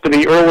opposed to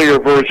the earlier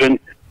version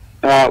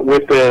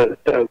with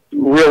the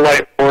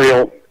real-life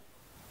Oriole.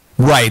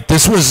 Right.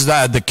 This was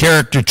the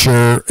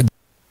caricature.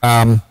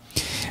 The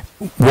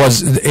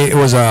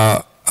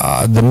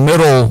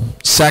middle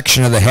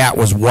section of the hat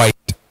was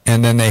white,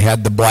 and then they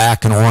had the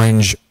black and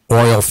orange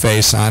Oriole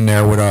face on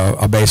there with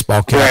a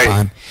baseball cap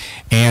on.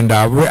 And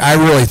I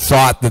really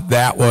thought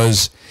that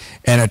was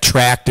an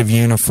attractive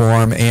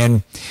uniform.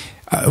 And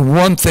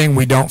one thing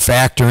we don't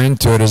factor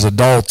into it as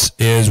adults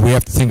is we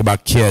have to think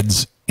about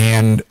kids.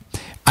 And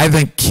I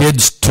think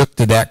kids took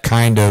to that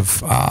kind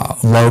of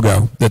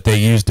logo that they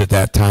used at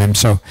that time.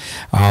 So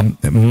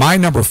my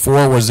number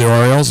 4 was the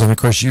Orioles, and of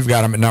course you've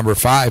got them at number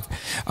 5.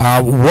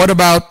 What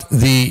about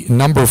the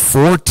number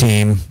 4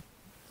 team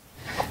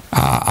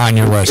on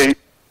your list? Okay.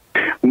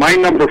 My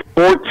number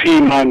 4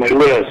 team on my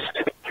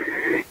list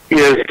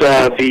is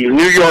the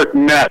New York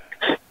Mets.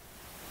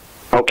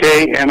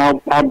 Okay, and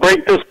I'll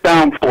break this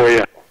down for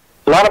you.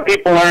 A lot of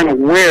people aren't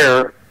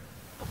aware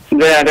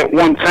that at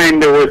one time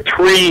there were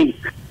 3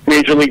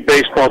 Major League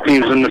Baseball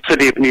teams in the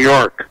city of New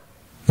York.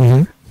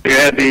 Mm-hmm. You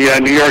had the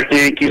New York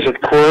Yankees, of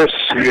course.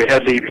 You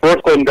had the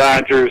Brooklyn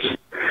Dodgers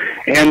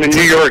and the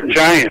New York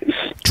Giants.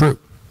 True.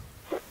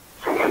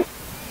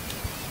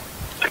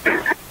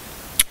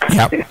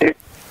 Yep.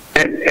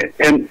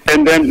 And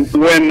then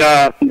when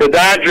the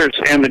Dodgers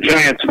and the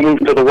Giants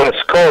moved to the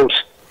West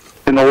Coast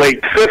in the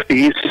late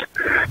 50s,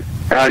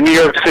 New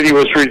York City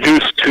was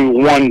reduced to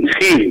one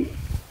team.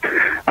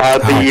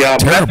 The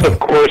Mets, of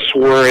course,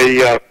 were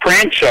a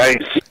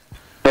franchise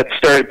that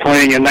started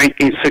playing in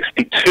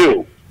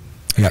 1962.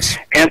 Yes.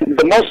 And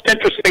the most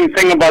interesting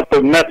thing about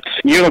the Mets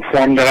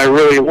uniform that I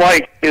really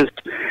like is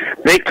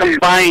they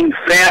combine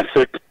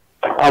facets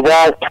of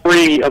all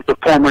 3 of the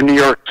former New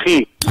York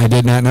teams. I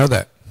did not know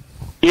that.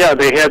 Yeah,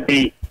 they had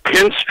the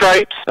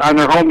pinstripes on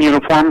their home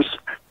uniforms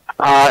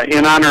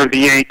in honor of the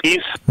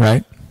Yankees.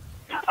 Right.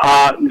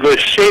 The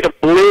shade of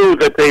blue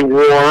that they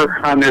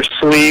wore on their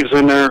sleeves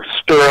and their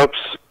stirrups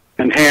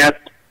and hats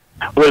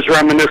was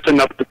reminiscent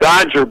of the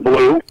Dodger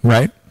blue.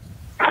 Right.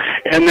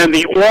 And then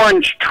the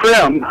orange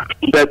trim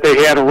that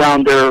they had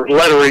around their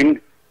lettering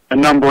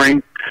and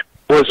numbering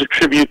was a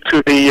tribute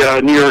to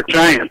the New York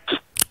Giants,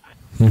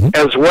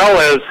 as well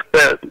as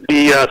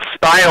the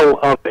style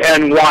of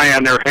NY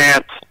on their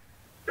hats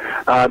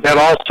that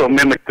also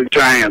mimicked the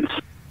Giants.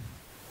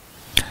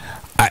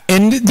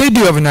 And they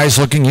do have a nice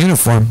looking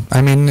uniform.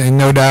 I mean,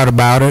 no doubt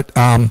about it.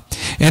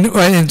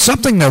 And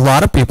something that a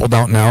lot of people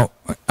don't know,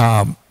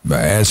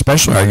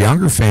 especially our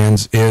younger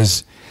fans,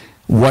 is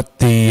what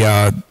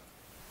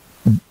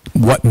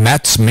what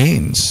Mets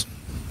means.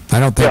 I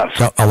don't think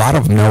a lot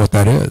of them know what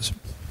that is.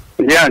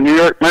 Yeah, New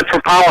York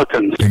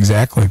Metropolitans.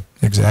 Exactly.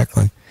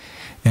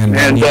 And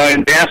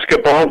in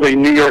basketball, the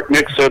New York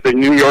Knicks are the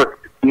New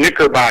York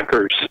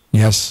Knickerbockers.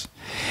 Yes.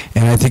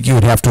 And I think you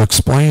would have to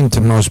explain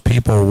to most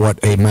people what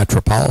a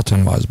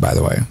Metropolitan was, by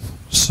the way.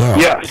 So.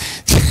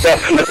 Yes,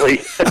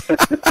 definitely.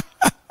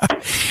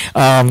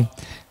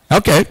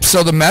 Okay,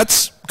 so the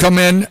Mets come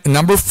in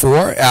number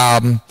 4.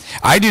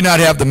 I do not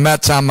have the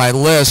Mets on my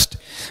list,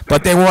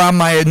 but they were on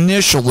my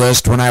initial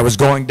list when I was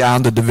going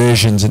down the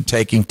divisions and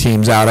taking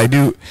teams out. I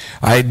do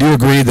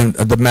agree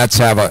that the Mets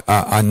have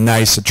a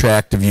nice,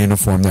 attractive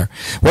uniform there.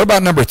 What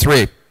about number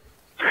 3?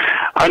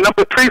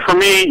 Number 3 for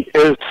me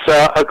is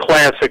a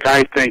classic,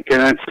 I think,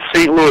 and it's the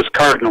St. Louis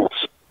Cardinals.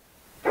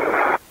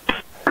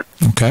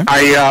 Okay.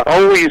 I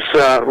always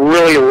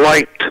really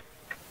liked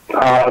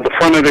the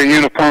front of their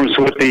uniforms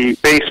with the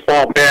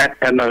baseball bat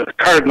and the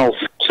Cardinals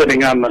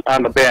sitting on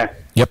the bat.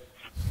 Yep.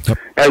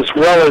 As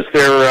well as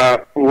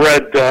their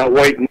red,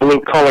 white, and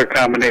blue color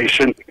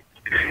combination.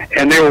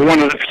 And they were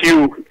one of the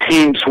few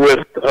teams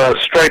with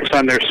stripes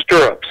on their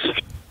stirrups.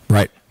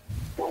 Right.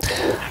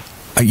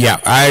 Yeah,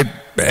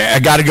 I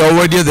got to go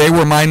with you. They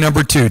were my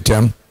number 2,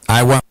 Tim.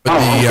 I went with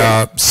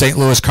the St.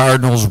 Louis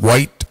Cardinals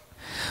white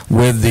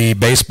with the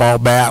baseball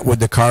bat with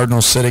the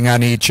Cardinals sitting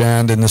on each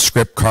end and the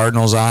script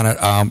Cardinals on it.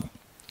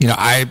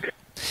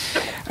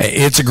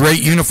 It's a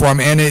great uniform,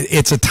 and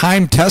it's a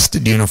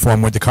time-tested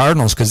uniform with the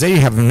Cardinals because they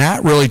have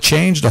not really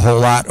changed a whole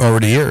lot over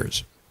the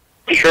years.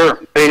 Sure,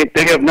 they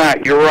have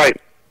not. You're right.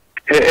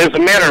 As a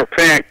matter of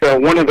fact,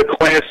 one of the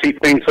classy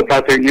things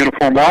about their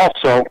uniform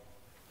also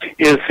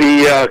is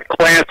the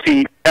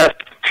classy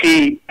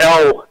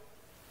STL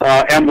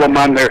emblem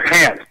on their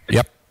hat.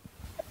 Yep.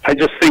 I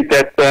just think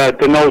that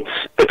denotes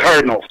the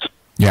Cardinals.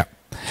 Yeah.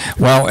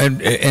 Well,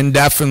 and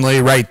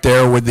definitely right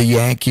there with the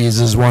Yankees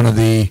is one of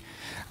the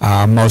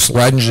most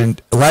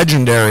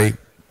legendary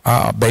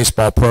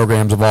baseball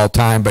programs of all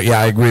time. But, yeah,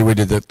 I agree with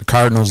you that the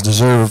Cardinals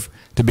deserve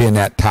to be in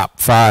that top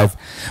 5.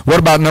 What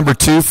about number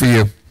 2 for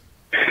you?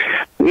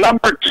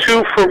 Number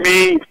 2 for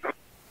me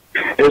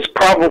is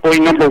probably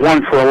number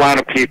 1 for a lot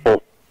of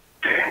people,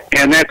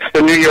 and that's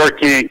the New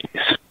York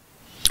Yankees.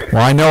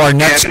 Well, I know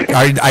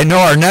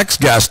our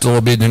next guest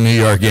will be the New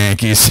York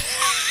Yankees.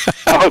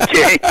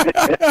 Okay.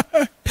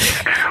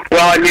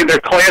 Well, I mean, they're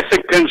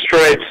classic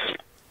pinstripes,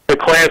 the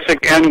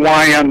classic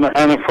NY on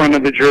the front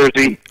of the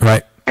jersey,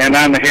 right, and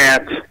on the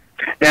hats.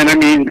 And I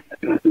mean,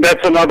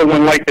 that's another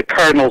one like the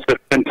Cardinals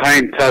that's been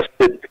time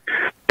tested.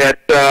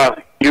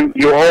 That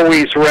you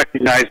always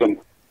recognize them.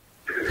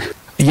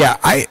 Yeah,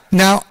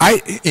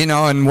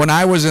 and when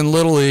I was in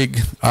Little League,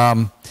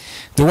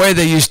 the way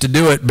they used to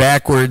do it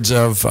backwards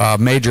of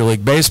Major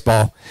League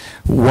Baseball,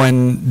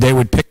 when they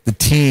would pick the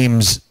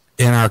teams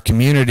in our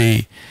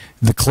community,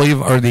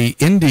 the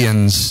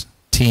Indians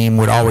team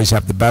would always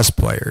have the best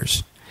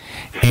players.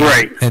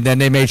 Right. And then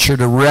they made sure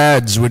the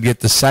Reds would get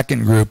the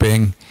second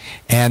grouping,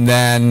 and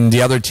then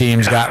the other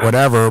teams got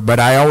whatever. But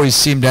I always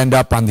seemed to end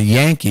up on the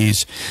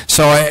Yankees.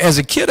 So as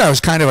a kid, I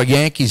was kind of a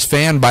Yankees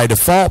fan by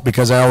default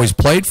because I always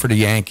played for the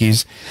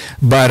Yankees.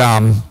 But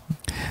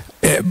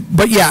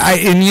yeah,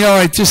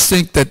 I just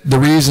think that the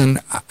reason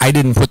I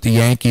didn't put the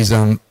Yankees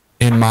in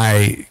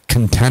my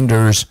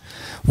contenders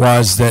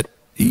was that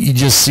you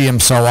just see them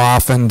so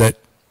often that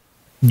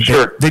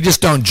they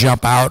just don't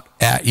jump out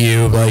at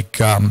you like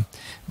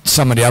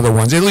some of the other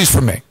ones, at least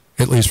for me.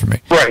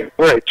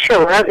 Right,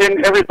 sure.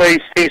 And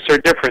everybody's tastes are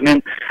different,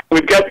 and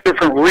we've got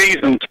different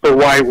reasons for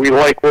why we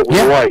like what we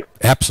like.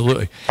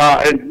 Absolutely.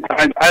 And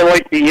I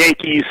like the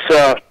Yankees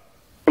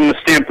from the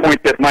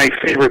standpoint that my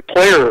favorite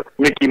player,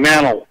 Mickey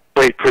Mantle,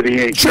 played for the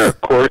Yankees,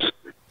 of course.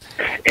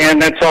 And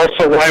that's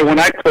also why when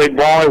I played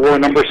ball, I wore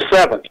number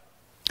 7.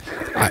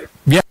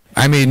 Yeah,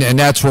 I mean, and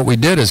that's what we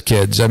did as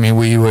kids. I mean,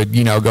 we would,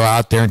 go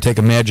out there and take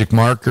a magic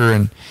marker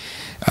and,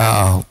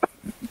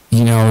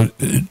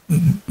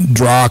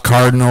 draw a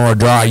Cardinal or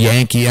draw a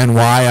Yankee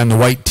NY on the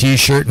white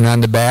T-shirt, and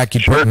on the back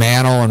you put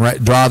Mantle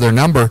and draw their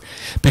number.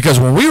 Because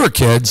when we were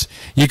kids,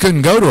 you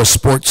couldn't go to a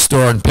sports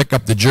store and pick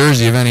up the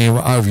jersey of any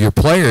of your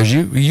players.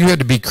 You had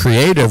to be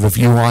creative if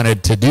you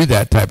wanted to do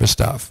that type of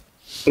stuff.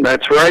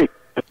 That's right.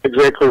 That's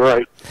exactly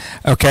right.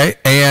 Okay,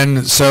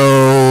 and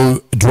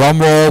so drum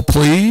roll,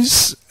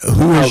 please.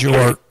 Who is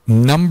your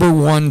number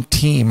 1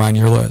 team on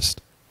your list?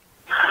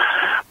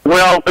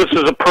 Well, this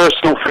is a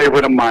personal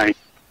favorite of mine.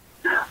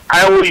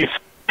 I always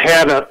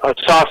had a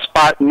soft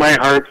spot in my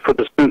heart for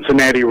the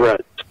Cincinnati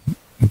Reds.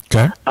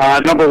 Okay.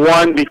 Number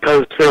 1,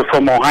 because they're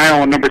from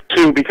Ohio, and number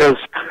 2, because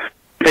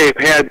they've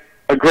had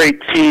a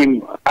great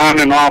team on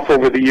and off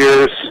over the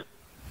years,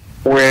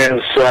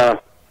 whereas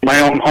my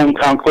own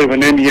hometown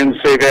Cleveland Indians,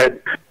 they've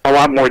had a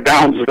lot more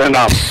downs than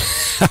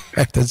ups.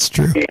 That's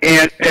true.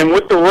 And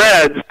with the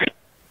Reds,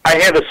 I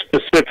had a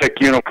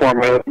specific uniform,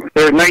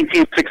 their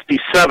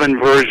 1967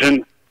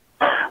 version,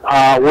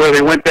 where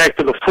they went back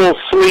to the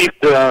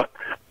full-sleeved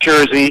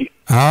jersey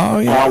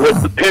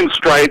with the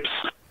pinstripes,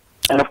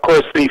 and of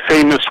course the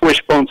famous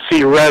Wishbone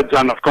C Reds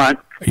on the front,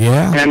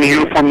 and the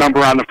uniform number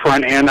on the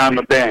front and on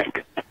the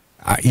back.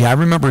 I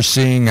remember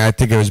seeing, I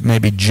think it was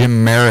maybe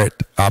Jim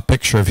Merritt, a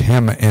picture of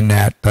him in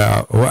that,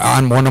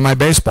 on one of my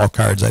baseball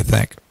cards, I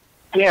think.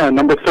 Yeah,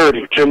 number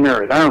 30, Jim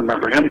Merritt. I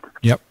remember him.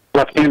 Yep.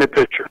 Left-handed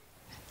pitcher.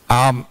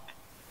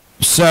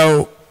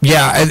 So,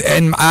 yeah,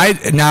 and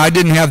I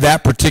didn't have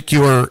that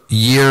particular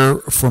year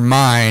for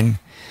mine,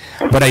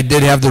 but I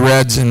did have the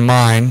Reds in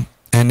mine,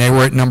 and they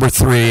were at number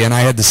 3, and I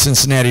had the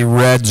Cincinnati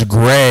Reds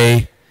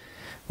gray,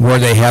 where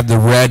they had the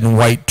red and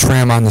white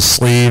trim on the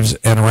sleeves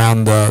and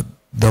around the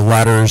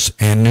letters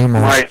and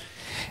numerals. Right.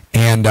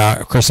 And,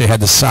 of course, they had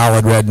the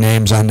solid red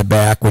names on the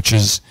back, which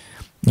is,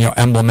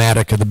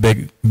 emblematic of the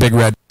big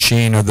red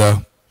machine of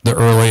the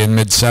early and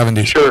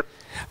mid-'70s. Sure.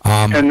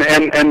 And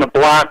the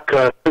block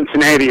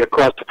Cincinnati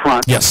across the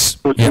front. Yes.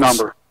 With the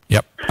number.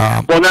 Yep.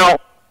 Well, now,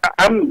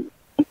 I'm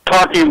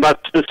talking about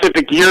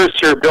specific years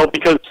here, Bill,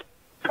 because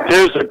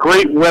there's a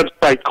great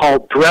website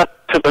called Dress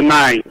to the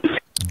Nines.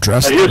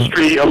 A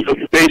history of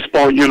the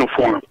baseball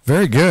uniform.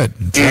 Very good.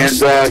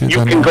 And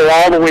you can go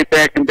all the way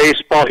back in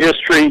baseball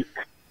history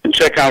and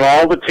check out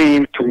all the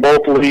teams from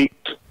both leagues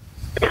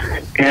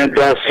and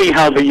see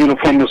how the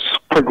uniform has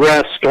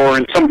progressed or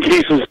in some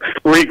cases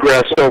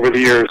regressed over the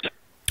years.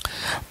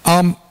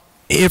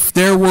 If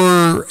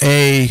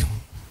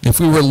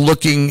we were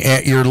looking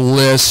at your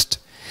list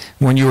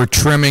when you were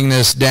trimming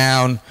this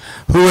down,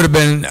 who would have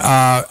been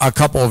a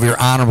couple of your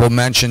honorable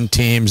mention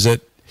teams that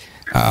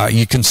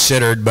you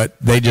considered, but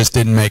they just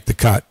didn't make the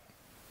cut?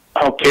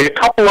 Okay, a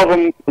couple of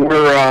them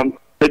were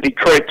the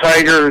Detroit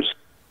Tigers,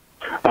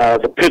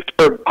 the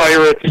Pittsburgh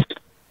Pirates,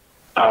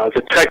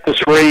 the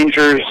Texas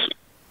Rangers,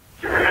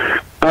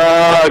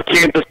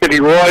 Kansas City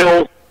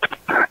Royals,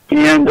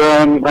 and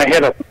I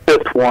had a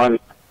fifth one,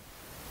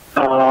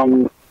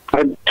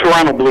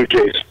 Toronto Blue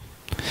Jays.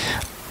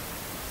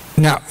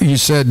 Now, you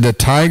said the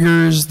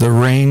Tigers, the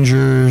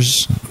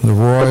Rangers, the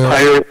Royals. The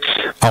Pirates,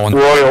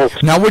 Royals.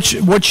 Now,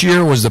 which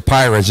year was the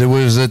Pirates?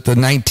 Was it the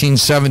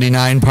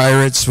 1979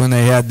 Pirates when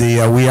they had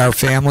the We Are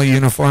Family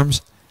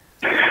uniforms?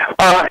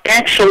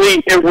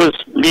 Actually, it was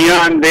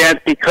beyond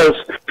that because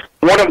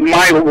one of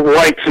my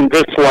likes and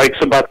dislikes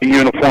about the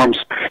uniforms,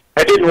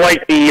 I didn't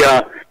like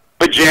the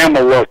pajama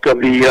look of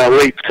the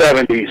late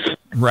 70s.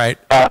 Right.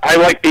 I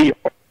like the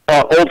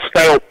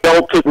old-style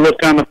belted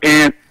look on the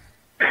pants,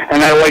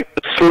 and I like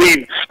the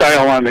sleeve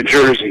style on the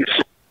jerseys.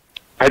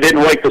 I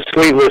didn't like the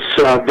sleeveless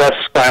vest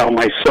style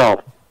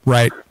myself.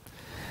 Right.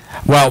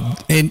 Well,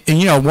 and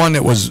one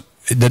that was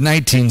the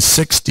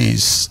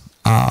 1960s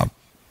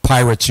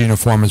Pirates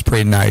uniform is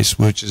pretty nice,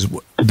 which is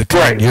the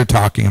kind you're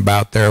talking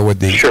about there with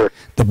the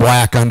the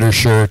black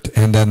undershirt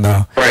and then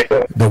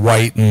the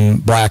white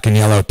and black and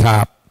yellow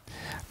top.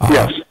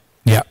 Yes.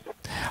 Yeah.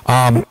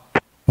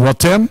 Well,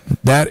 Tim,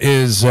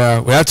 that's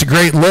a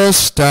great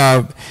list.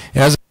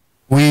 As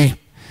three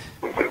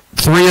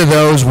of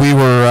those we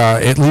were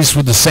at least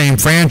with the same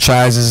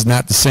franchises,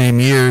 not the same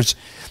years.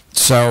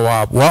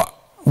 So,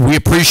 we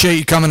appreciate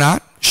you coming on,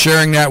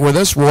 sharing that with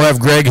us. We'll have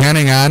Greg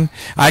Henning on.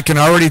 I can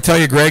already tell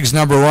you Greg's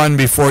number one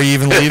before you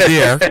even leave the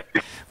air.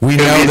 We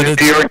know that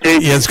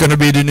it's going to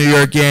be the New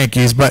York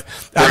Yankees, but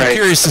I'm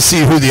curious to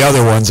see who the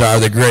other ones are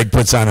that Greg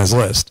puts on his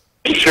list.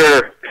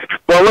 Sure.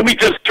 Well, let me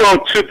just throw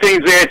two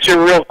things at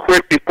you real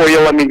quick before you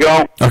let me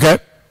go. Okay.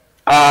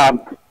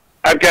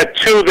 I've got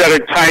two that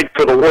are tied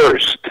for the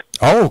worst.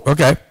 Oh,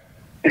 okay.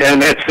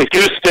 And that's the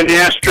Houston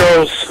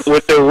Astros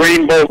with their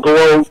rainbow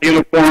glow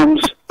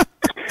uniforms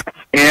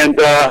and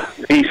the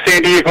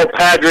San Diego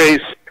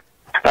Padres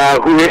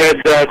who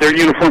had their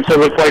uniforms that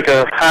looked like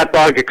a hot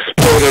dog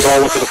exploded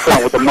all over the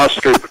front with the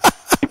mustard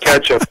and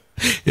ketchup.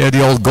 Yeah,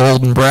 the old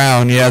golden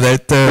brown. Yeah,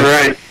 that.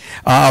 Right.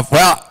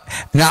 Well,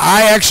 now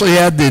I actually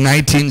had the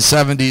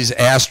 1970s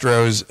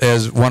Astros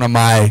as one of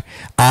my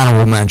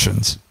honorable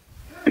mentions.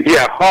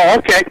 Yeah. Oh,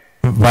 okay.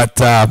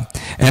 But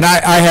and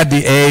I had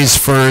the A's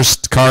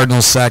first,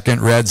 Cardinals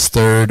second, Reds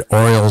third,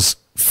 Orioles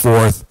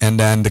fourth, and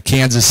then the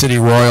Kansas City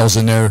Royals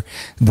and their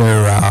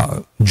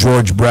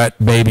George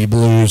Brett baby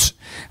blues.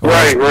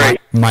 Right.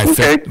 My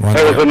favorite one.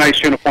 That was a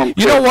nice uniform.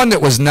 You know, one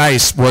that was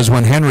nice was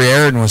when Henry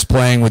Aaron was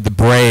playing with the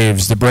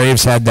Braves. The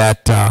Braves had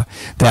that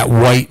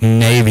white and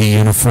navy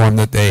uniform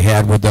that they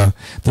had with the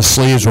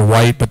sleeves were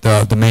white, but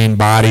the main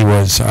body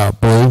was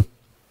blue.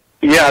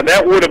 Yeah,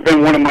 that would have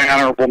been one of my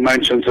honorable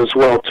mentions as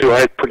well, too.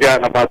 I had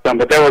forgotten about them,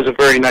 but that was a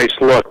very nice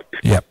look.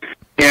 Yep.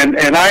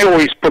 And I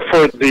always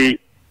preferred the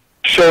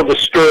show the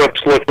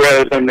stirrups look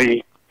rather than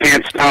the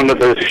pants down to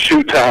the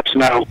shoe tops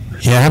now.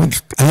 Yeah,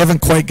 I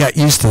haven't quite got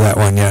used to that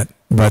one yet,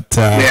 but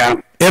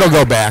it'll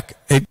go back.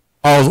 It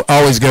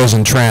always goes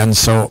in trends,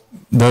 so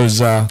those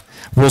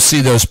we'll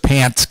see those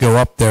pants go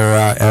up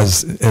there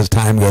as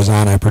time goes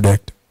on, I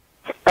predict.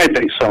 I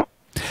think so.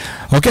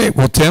 Okay,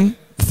 well, Tim,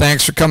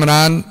 thanks for coming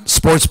on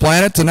Sports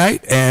Planet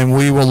tonight, and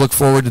we will look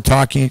forward to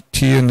talking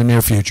to you in the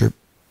near future.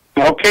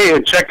 Okay,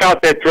 and check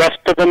out that Dress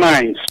to the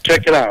Nines.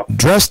 Check it out.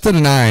 Dress to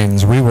the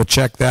Nines. We will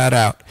check that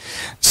out.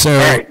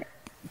 So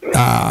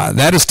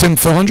that is Tim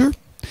Fillinger.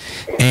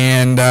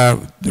 And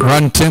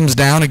run Tim's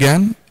down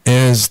again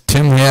is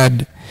Tim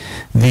had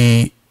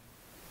the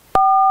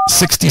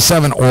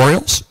 67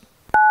 Orioles,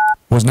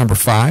 was number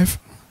 5.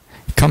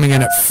 Coming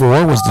in at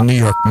 4 was the New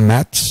York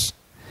Mets.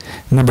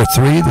 Number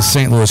 3, the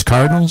St. Louis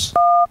Cardinals.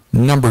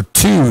 Number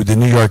 2, the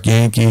New York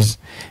Yankees.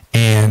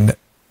 And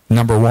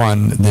number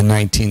 1, the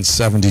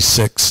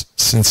 1976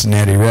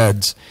 Cincinnati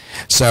Reds.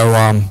 So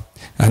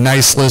a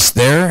nice list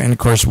there. And, of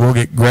course, we'll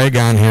get Greg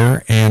on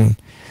here, and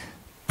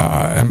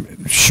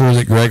I'm sure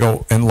that Greg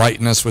will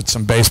enlighten us with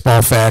some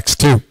baseball facts,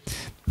 too.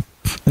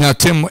 Now,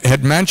 Tim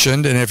had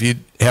mentioned, and if you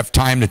have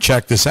time to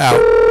check this out,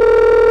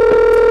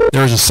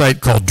 there's a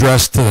site called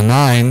Dress to the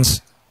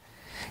Nines,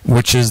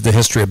 which is the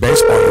history of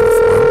baseball uniforms.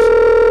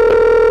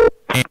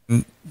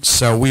 And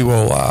so we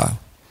will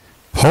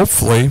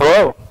hopefully...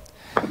 Hello.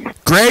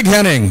 Greg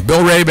Henning,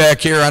 Bill Ray back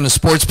here on the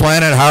Sports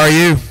Planet. How are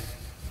you?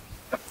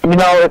 You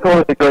know, it's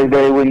always a great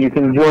day when you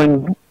can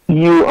join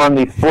you on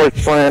the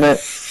Sports Planet.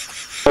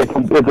 It's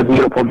a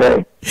beautiful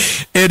day.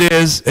 It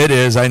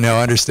is. I know,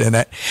 I understand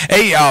that.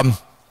 Hey,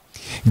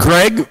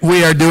 Greg,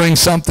 we are doing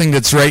something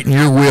that's right in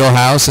your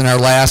wheelhouse, and our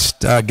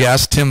last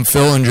guest, Tim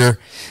Fillinger,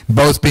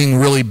 both being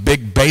really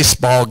big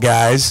baseball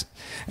guys.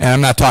 And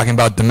I'm not talking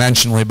about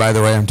dimensionally, by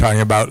the way. I'm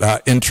talking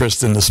about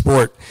interest in the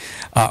sport.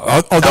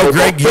 Although,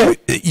 Greg,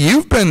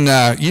 you've been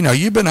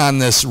you've been on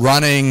this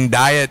running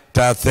diet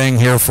thing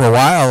here for a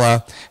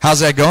while. How's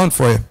that going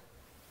for you?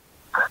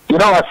 You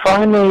know, I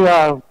finally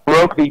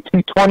broke the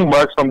 220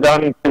 mark, so I'm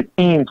down in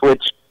 15s,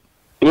 which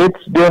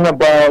it's been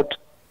about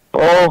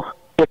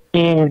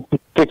 15,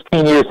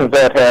 16 years since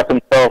that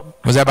happened. So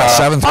was that about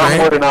 7th grade?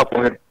 Onward and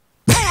upward.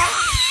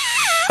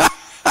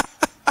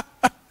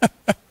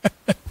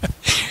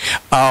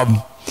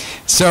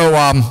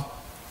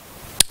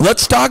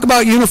 Let's talk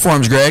about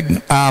uniforms,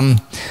 Greg.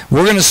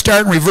 We're going to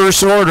start in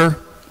reverse order.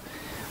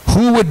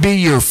 Who would be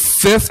your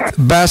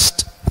 5th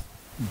best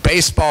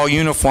baseball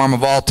uniform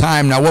of all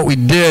time? Now, what we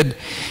did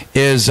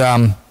is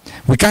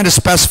we kind of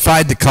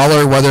specified the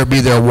color, whether it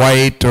be their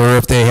white or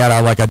if they had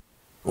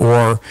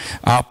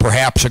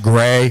perhaps a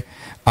gray.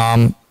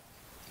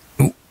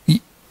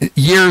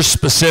 Years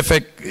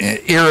specific,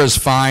 era is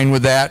fine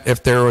with that.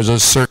 If there was a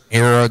certain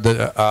era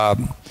that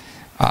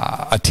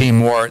a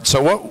team wore it.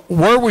 So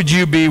where would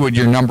you be with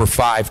your number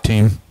 5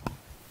 team?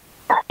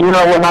 You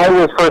know, when I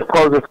was first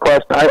posed this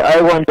question,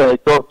 I wanted to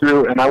go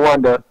through and I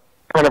wanted to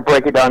kind of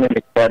break it down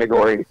into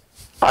categories.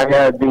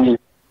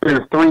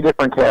 There's 3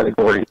 different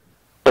categories.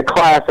 The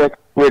classic,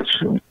 which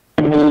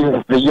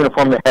means the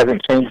uniform that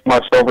hasn't changed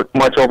much over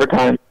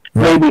time.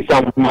 Right. Maybe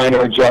some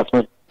minor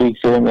adjustments here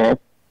and there.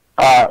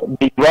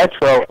 The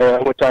retro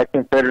era, which I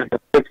consider the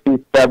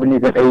 60s,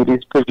 70s, and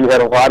 80s, because you had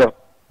a lot of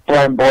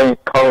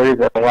flamboyant colors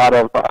and a lot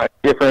of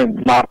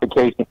different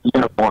modifications of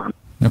uniforms.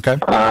 Okay.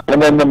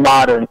 And then the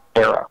modern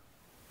era.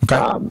 Okay.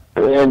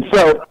 And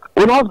so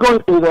when I was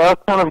going through that, I was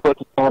kind of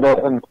looking at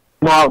it, and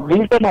now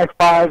these are my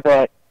 5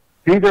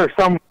 these are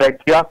some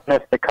that just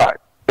missed the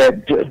cut,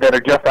 that are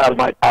just out of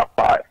my top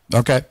 5.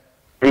 Okay.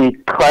 The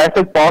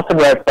classic Boston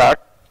Red Sox,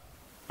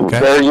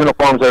 their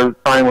uniforms are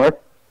timeless.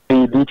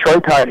 The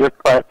Detroit Tigers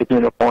classic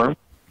uniform.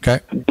 Okay.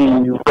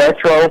 The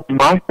retro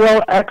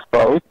Montreal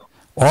Expos.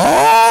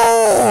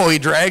 Oh, he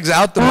drags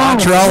out the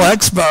Montreal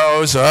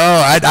Expos. Oh,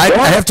 I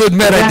have to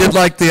admit, I did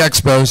like the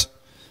Expos.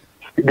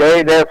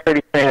 They're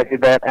pretty fancy,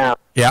 that app.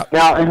 Yeah.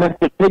 Now, and then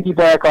to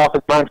piggyback off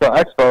of Montreal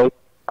Expos,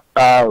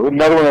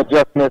 another one that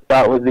just missed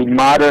out was the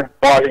modern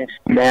Washington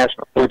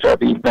Nationals, which are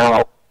the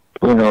now,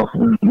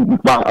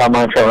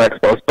 Montreal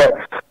Expos. But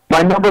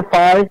my number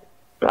 5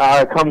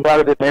 comes out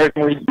of the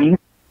American League East,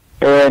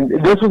 and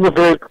this was a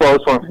very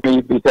close one for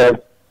me because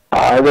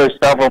there's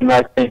several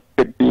that I think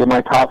could be in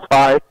my top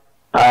 5.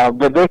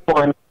 But this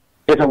one,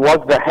 if it was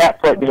the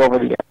hat put me over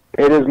the edge,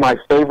 it is my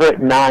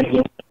favorite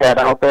non-Yankee hat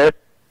out there,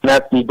 and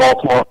that's the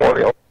Baltimore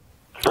Orioles.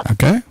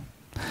 Okay.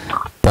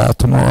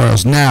 Baltimore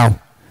Orioles. Now,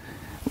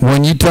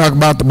 when you talk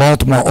about the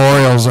Baltimore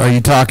Orioles, are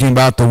you talking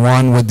about the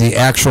one with the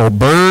actual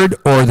bird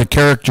or the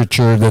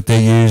caricature that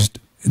they used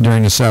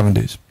during the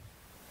 70s?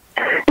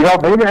 You know,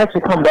 they've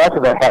actually come back to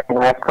that hat in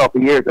the last couple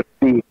of years. It's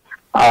the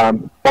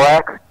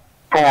black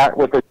hat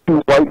with the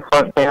 2 white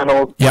front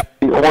panels, the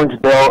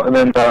orange bill, and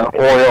then the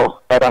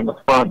Oriole hat on the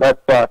front. That's,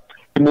 to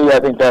me, I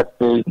think that's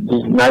the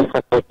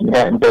nicest looking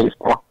hat in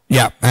baseball.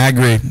 Yeah, I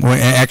agree.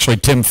 Actually,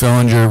 Tim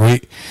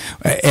Fillinger,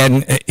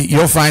 and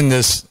you'll find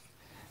this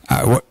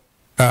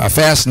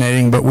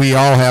fascinating, but we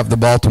all have the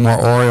Baltimore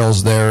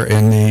Orioles there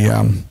in the,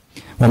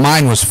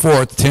 mine was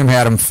 4th, Tim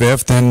had them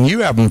 5th, and you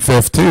have them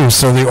 5th too.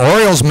 So the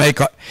Orioles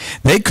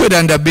they could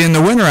end up being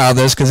the winner out of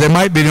this because they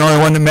might be the only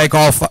one to make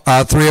all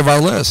 3 of our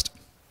list.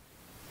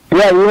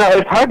 Yeah,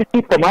 it's hard to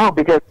keep them out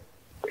because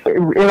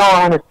in all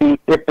honesty,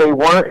 if they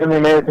weren't in the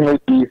American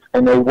League East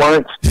and they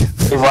weren't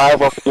a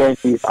rival to the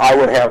Yankees, I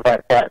would have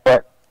that hat.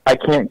 But I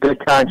can't,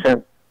 good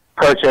conscience,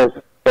 purchase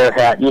their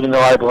hat, even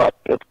though I'd like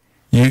it.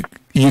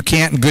 You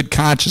can't, in good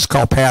conscience,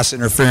 call pass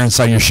interference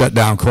on your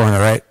shutdown corner,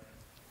 right?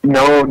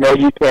 No,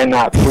 you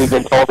cannot. We've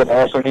been told at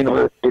Ashland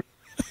University.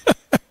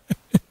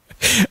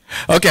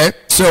 Okay,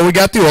 so we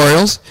got the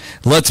Orioles.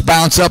 Let's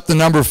bounce up to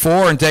number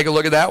 4 and take a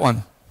look at that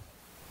one.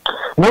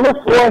 Number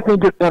 4, I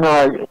think, is going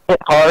to hit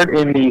hard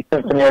in the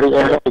Cincinnati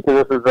area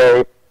because this is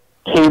a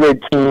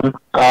hated team.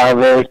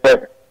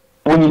 But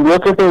when you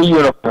look at their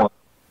uniform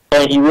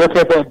and you look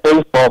at that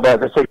baseball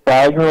bat that sits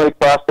diagonally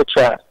across the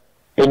chest,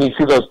 and you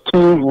see those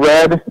 2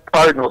 red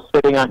cardinals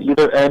sitting on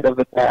either end of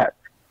the bat,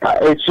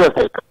 it's just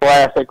a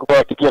classic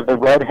look. If you have the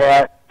red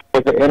hat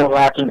with the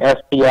interlocking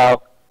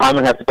SPL, I'm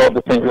going to have to go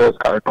with the St. Louis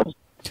Cardinals.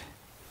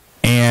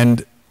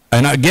 And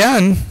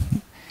again,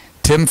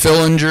 Tim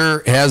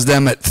Fillinger has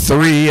them at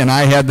 3, and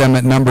I had them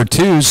at number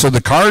 2. So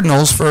the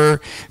Cardinals, for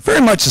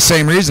very much the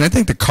same reason. I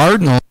think the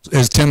Cardinals,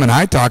 as Tim and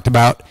I talked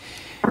about,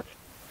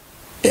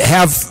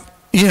 have,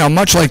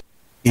 much like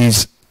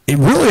these, it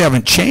really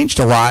haven't changed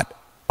a lot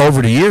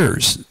over the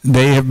years.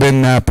 They have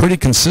been pretty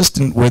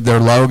consistent with their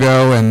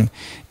logo and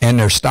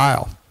their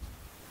style.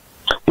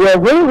 Yeah,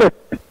 really,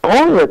 the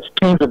only that's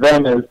changed with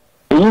them is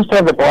they used to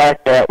have the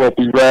black hat with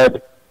the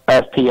red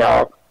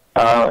SPL.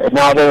 And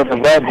now they have the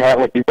red hat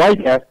with the white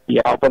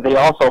SPL, but they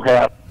also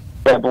have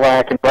that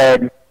black and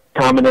red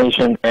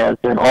combination as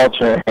an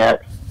alternate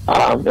hat.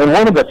 And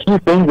one of the few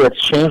things that's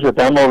changed with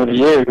them over the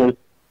years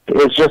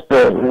is just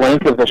the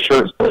length of the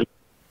shirt sleeve.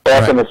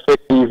 Back in the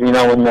 60s,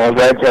 when the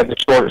Reds had the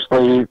short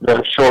sleeves,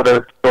 the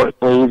shorter short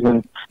sleeves,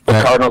 and the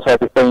Cardinals had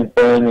the same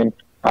thing.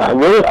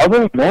 And really,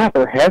 other than that,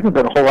 there hasn't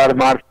been a whole lot of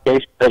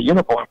modification to that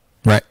uniform.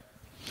 Right.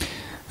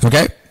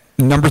 Okay,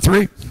 number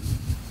 3.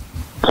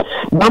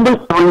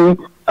 Number 3,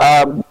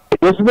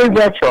 this is a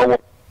retro one.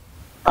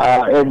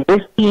 And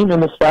this team in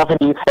the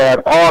 70s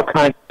had all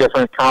kinds of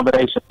different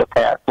combinations of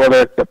hats,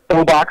 whether it's a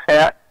pillbox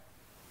hat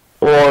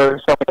or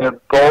some kind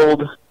of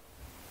gold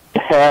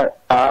hat.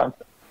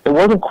 It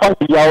wasn't quite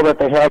the yellow that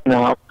they have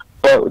now,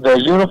 but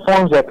the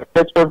uniforms that the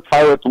Pittsburgh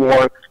Pirates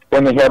wore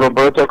when they had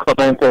Roberto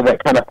Clemente,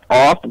 that kind of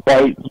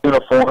off-white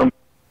uniform,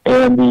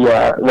 and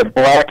the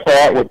black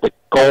hat with the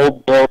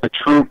gold bill, the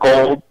true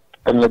gold,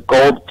 and the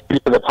gold piece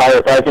of the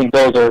Pirates, I think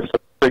those are some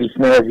pretty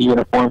snazzy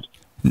uniforms.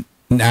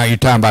 Now you're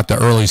talking about the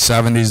early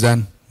 70s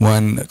then,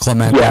 when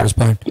Clemente was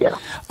playing? Yeah.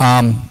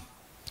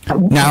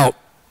 Now,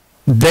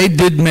 they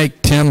did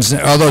make Tim's,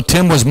 although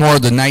Tim was more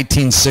the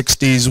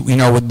 1960s,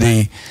 with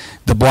the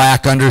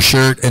black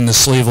undershirt and the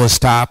sleeveless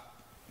top.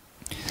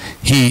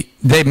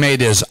 They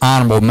made his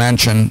honorable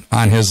mention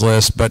on his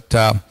list, but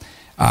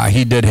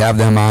he did have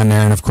them on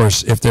there. And, of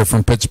course, if they're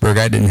from Pittsburgh,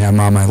 I didn't have them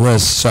on my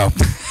list. So.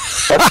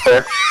 That's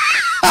fair.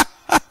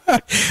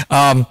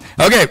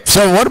 Okay,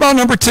 so what about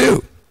number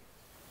 2?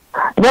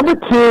 Number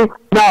 2,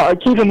 now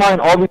keep in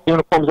mind all these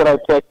uniforms that I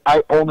picked,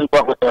 I only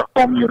went with their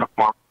home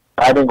uniform.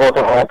 I didn't go with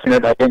their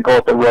alternate. I didn't go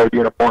with the road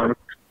uniforms.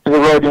 The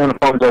road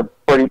uniforms are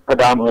pretty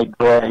predominantly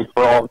gray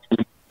for all the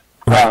teams.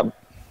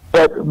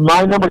 But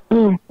my number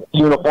 2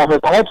 uniform is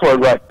also a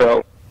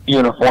retro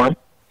uniform.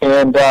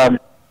 And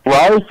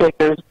Riley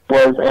Fickers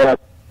was at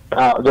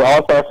the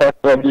All-Star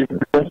Festival in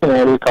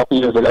Cincinnati a couple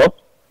years ago.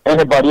 And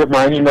a buddy of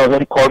mine, him,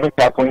 Corbin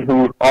Kepling,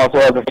 who also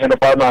has a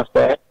handlebar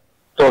mustache.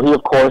 So he,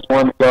 of course,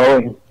 wanted to go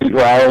and beat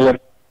Riley. And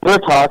we were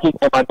talking,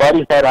 and my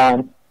buddy had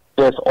on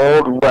this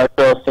old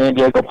retro San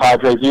Diego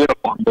Padres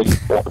uniform,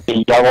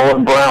 the yellow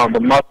and brown, the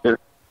mustard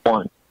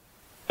one.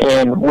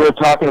 And we were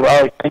talking to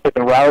Riley Fickers,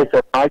 and Riley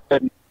said, I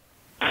couldn't.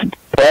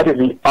 That is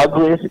the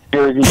ugliest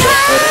jersey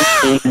that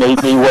any team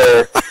made me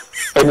wear.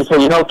 And he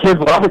said, kids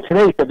love it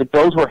today. He said,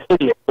 those were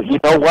hideous. But you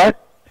know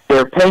what?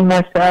 They're paying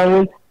my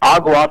salary.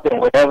 I'll go out there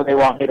whatever they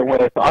want me to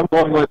wear. So I'm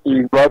going with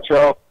the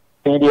retro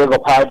San Diego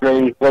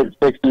Padres, late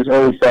 60s,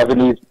 early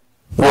 70s,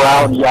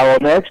 brown, yellow.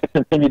 And they actually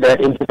continued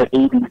that into the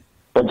 80s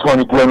when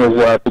Tony Gwynn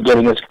was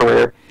beginning his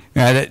career.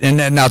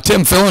 And now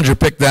Tim Fillinger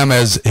picked them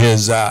as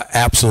his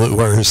absolute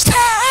worst.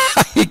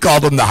 He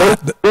called them the hot.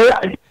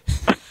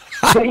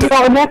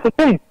 And that's the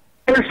thing.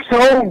 They're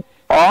so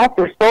off.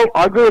 They're so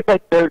ugly. It's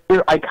like they're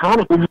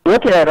iconic. When you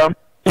look at them,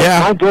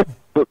 my goodness,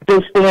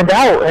 they stand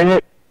out.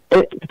 And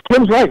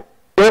Tim's right.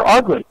 They're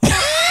ugly.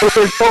 But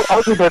they're so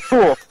ugly, they're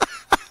cool.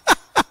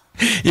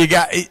 You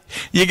got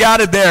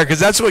it there, because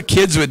that's what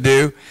kids would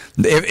do.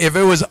 If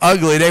it was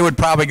ugly, they would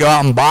probably go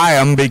out and buy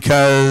them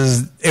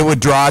because it would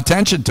draw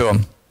attention to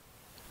them.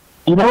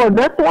 And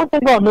that's the one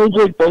thing about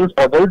Major League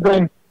Baseball. They've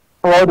been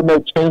slow to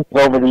make changes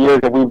over the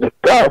years that we've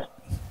discussed.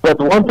 But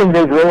the one thing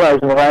they've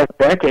realized in the last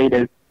decade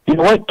is,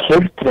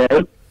 kids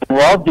today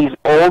love these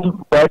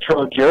old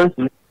retro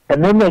jerseys,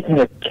 and they're making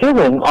a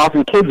killing off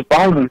your kids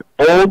buying these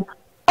old,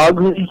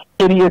 ugly,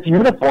 hideous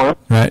uniforms,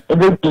 right?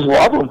 And they just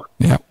love them.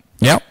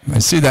 Yep, I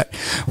see that.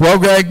 Well,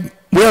 Greg,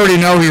 we already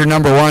know who your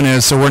number 1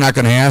 is, so we're not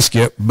going to ask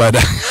you, but...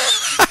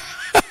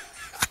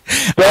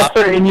 That's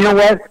fair, and you know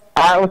what?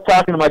 I was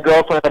talking to my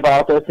girlfriend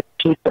about this,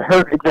 and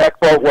her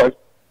exact quote was,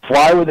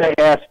 Why would they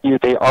ask you?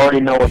 They already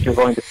know what you're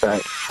going to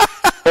say.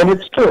 And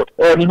it's true.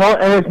 And,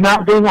 and it's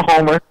not being a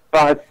homer.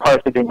 It's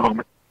partially being a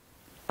homer.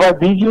 But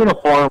these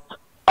uniforms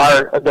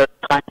they're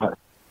timeless.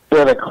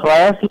 They're the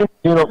classiest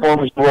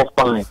uniforms you will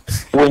find.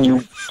 When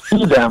you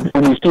see them,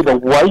 when you see the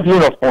white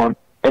uniform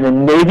and the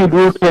navy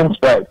blue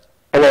pinstripe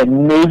and that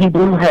navy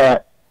blue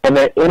hat and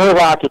that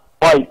interlocking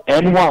white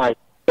NY,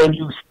 and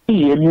you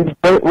see and you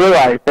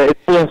realize that it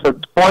stands for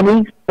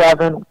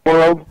 27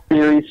 World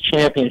Series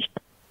championships.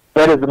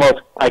 That is the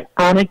most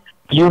iconic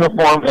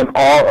uniform in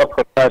all of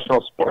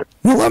professional sports.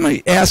 Well, let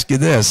me ask you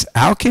this.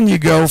 How can you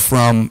go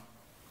from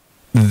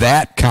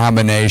that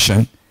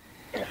combination,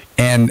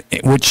 and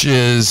which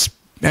is,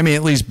 at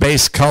least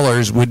base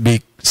colors would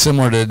be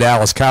similar to the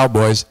Dallas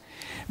Cowboys,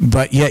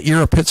 but yet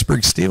you're a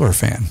Pittsburgh Steelers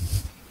fan?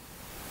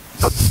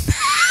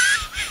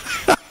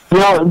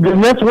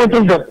 And that's one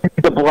thing,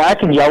 the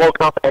black and yellow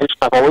combination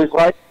I've always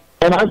liked.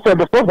 And I've said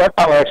before, that's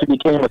how I actually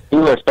became a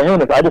Steelers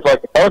fan, is I just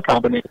like the color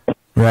combination.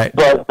 Right.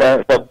 But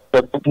the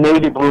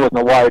navy blue and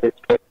the white,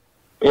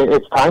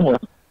 it's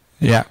timeless.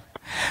 Yeah.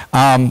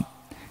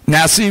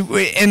 Now, see,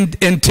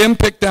 and Tim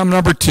picked them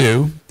number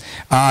 2.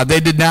 They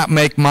did not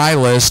make my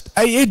list.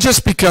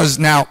 Just because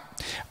now,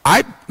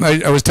 I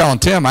was telling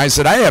Tim, I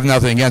said, I have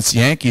nothing against the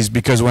Yankees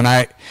because when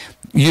they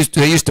used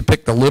to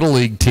pick the Little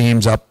League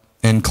teams up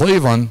in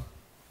Cleveland,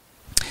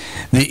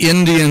 the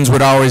Indians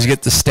would always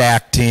get the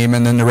stacked team,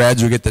 and then the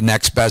Reds would get the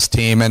next best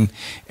team, and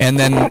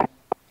then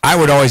I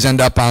would always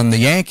end up on the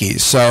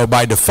Yankees. So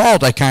by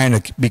default, I kind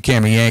of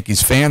became a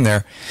Yankees fan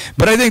there.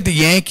 But I think the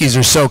Yankees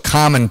are so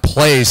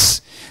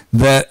commonplace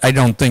that I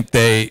don't think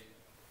they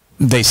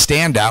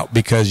stand out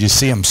because you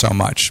see them so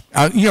much.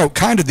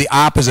 Kind of the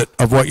opposite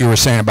of what you were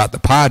saying about the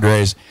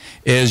Padres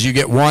is you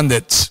get one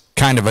that's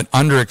kind of an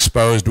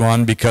underexposed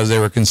one because they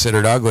were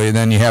considered ugly, and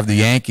then you have the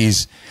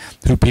Yankees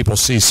who people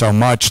see so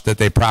much that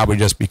they probably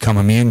just become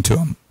immune to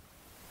them.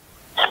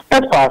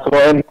 That's possible.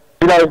 And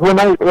when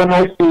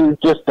I see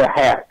just the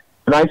hat,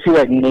 when I see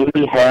that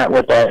navy hat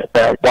with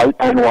that white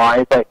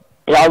NY,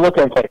 I look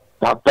at it and say,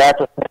 now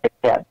that's a nice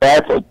hat.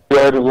 That's a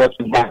good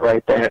looking hat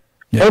right there.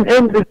 Yeah.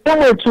 And it's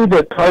similar to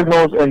the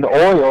Cardinals and the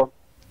Orioles.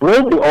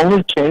 Really, the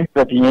only change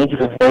that the Yankees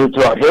have made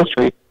throughout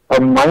history are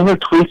minor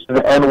tweaks to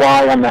the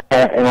NY on the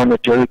hat and on the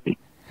jersey.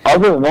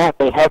 Other than that,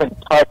 they haven't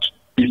touched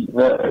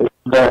the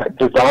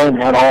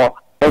design at all.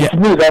 And to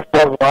me, that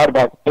says a lot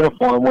about the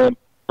uniform. When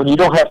you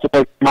don't have to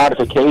make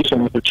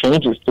modifications or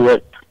changes to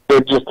it,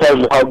 it just tells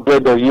you how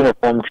good their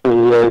uniform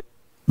truly is.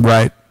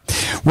 Right.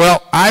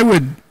 Well, I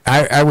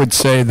would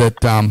say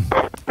that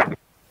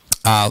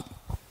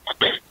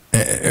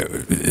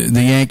the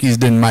Yankees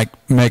didn't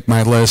make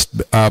my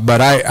list,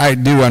 but I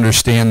do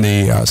understand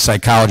the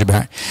psychology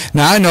behind it.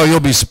 Now, I know you'll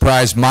be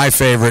surprised. My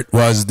favorite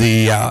was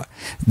the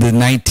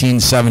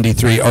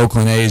 1973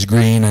 Oakland A's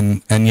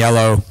green and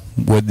yellow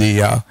with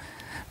the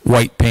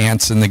white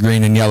pants and the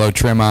green and yellow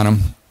trim on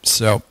them.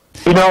 So,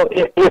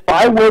 if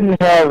I didn't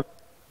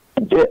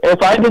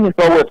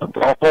go with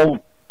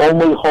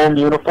only home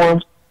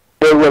uniforms,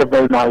 they would have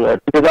made my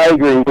list. Because I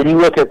agree, when you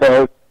look at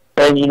those,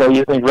 and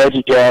you think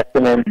Reggie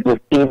Jackson and the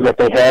teams that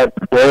they had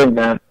wearing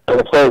them, or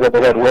the players that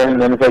they had wearing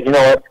them, it's like, you know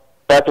what,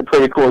 that's a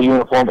pretty cool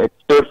uniform. It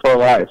stood for a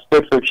lot. It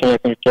stood for a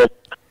championship.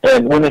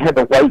 And when they had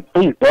the white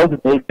pleats, that was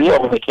a big deal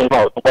when they came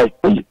out with the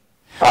white pleats.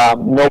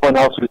 No one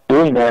else was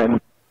doing that. And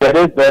that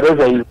is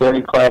a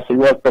very classy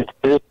look. But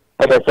like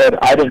I said,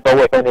 I didn't go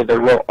with any of the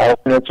real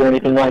alternates or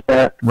anything like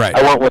that. Right.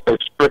 I went with the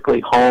strictly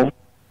home.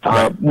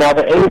 Now,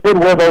 the A's did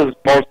wear those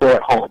mostly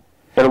at home,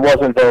 but it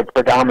wasn't their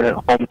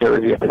predominant home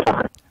jersey at the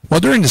time. Well,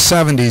 during the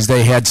 70s,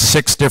 they had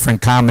 6 different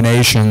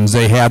combinations.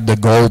 They had the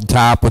gold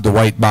top with the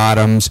white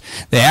bottoms.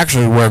 They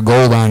actually wear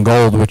gold on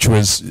gold, which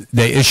was,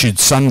 they issued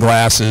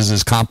sunglasses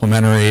as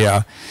complimentary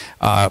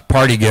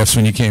party gifts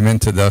when you came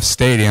into the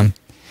stadium.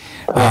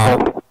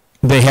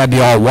 They had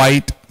the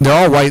all-white. The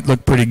all-white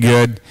looked pretty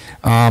good.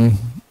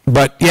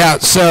 But, yeah,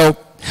 so,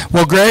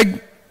 well,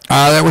 Greg,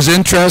 that was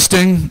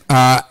interesting.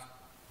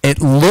 It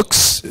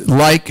looks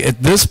like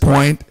at this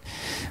point,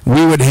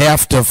 we would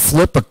have to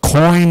flip a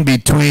coin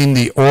between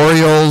the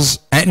Orioles.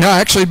 No,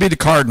 actually, it'd be the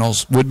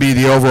Cardinals would be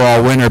the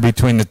overall winner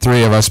between the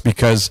three of us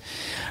because,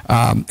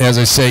 as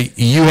I say,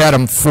 you had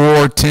them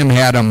 4, Tim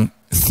had them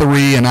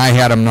 3, and I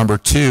had them number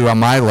 2 on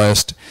my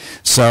list.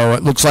 So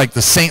it looks like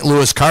the St.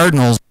 Louis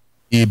Cardinals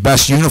the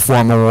best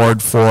uniform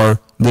award for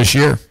this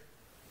year.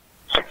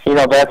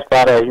 That's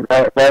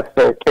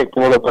the kick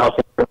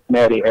Philadelphia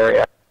Cincinnati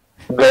area.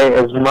 They,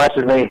 as much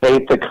as they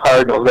hate the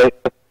Cardinals,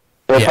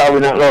 they're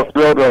probably not real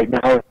thrilled right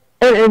now.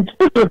 And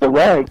speaking of the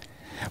Reds,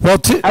 I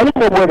didn't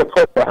know where to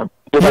put them.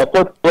 Did I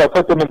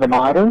put them in the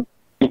modern?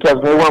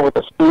 Because they went with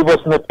the sleeveless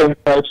and the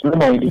pinstripes in the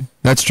 90s.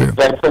 That's true.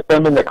 Did I put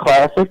them in the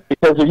classic?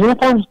 Because the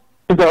uniforms,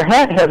 their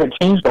hat hasn't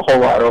changed a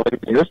whole lot over the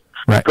years.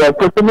 Right. So I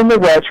put them in the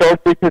retro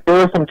because there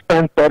were some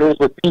trendsetters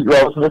with Pete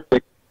Rose in the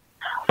 60s.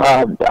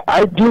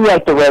 I do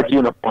like the Reds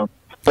uniform.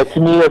 But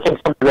to me, I think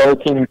some of the other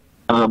teams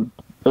a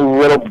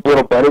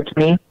little better to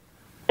me.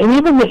 And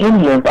even the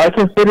Indians, I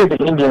consider the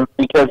Indians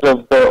because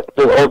of the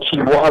old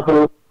Chief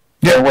Wahoo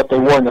Yeah. And what they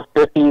wore in the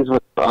 50s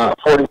with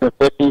 40s and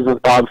 50s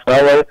with Bob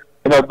Feller.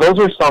 Those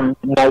are some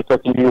nice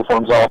looking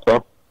uniforms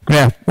also.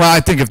 Yeah. Well,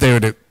 I think if they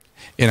would,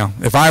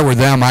 if I were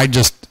them, I'd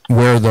just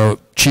wear the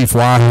Chief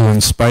Wahoo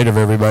in spite of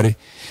everybody.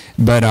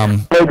 But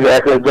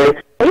exactly.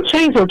 They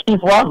changed their Chief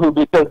Wahoo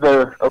because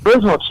their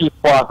original Chief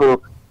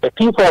Wahoo, if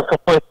people have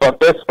complaints about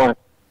this one,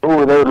 they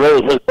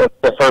really hate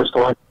the first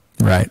one.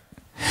 Right.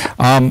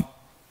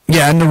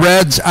 Yeah, and the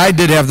Reds, I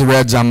did have the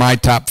Reds on my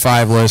top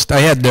 5 list. I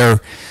had their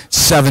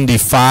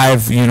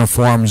 75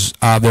 uniforms,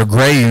 their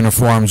gray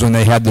uniforms, when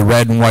they had the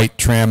red and white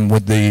trim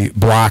with the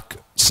block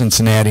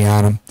Cincinnati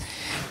on them.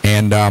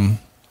 And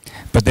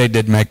but they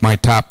did make my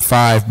top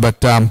 5.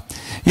 But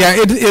yeah,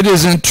 it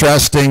is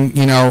interesting,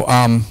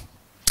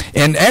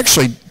 and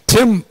actually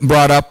Tim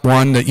brought up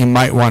one that you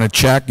might want to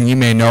check, and you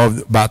may know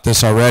about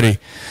this already,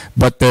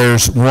 but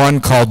there's one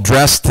called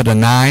Dress to the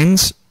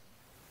Nines,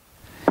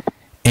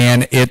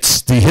 and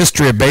it's the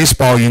history of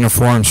baseball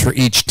uniforms for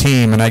each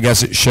team, and I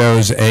guess it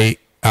shows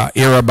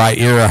era by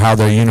era how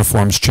their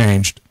uniforms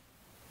changed.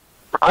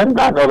 I did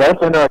not know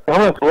that. I'm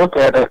going to look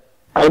at it.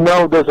 I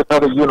know there's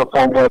another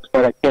uniform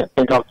website. I can't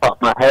think off the top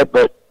of my head,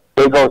 but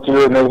they go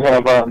through and they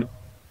have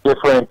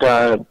different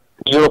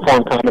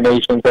uniform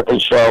combinations that they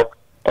show.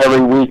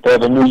 Every week they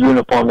have a new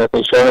uniform that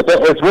they show.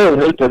 It's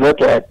really neat to look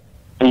at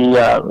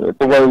the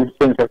way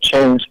things have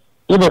changed.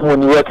 Even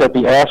when you look at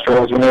the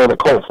Astros, when they were the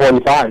Colt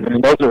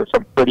 45, those are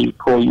some pretty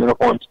cool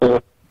uniforms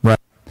too. Right.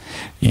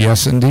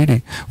 Yes,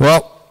 indeedy.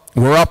 Well,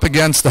 we're up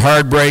against the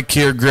hard break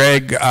here,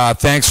 Greg.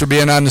 Thanks for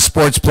being on the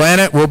Sports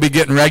Planet. We'll be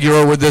getting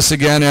regular with this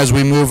again as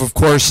we move, of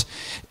course,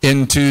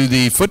 into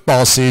the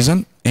football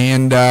season,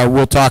 and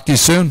we'll talk to you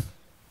soon.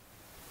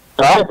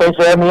 All right, thanks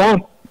for having me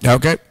on.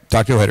 Okay,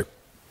 talk to you later.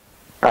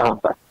 Bye.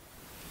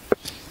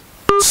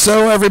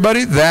 So,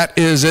 everybody, that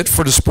is it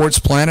for the Sports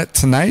Planet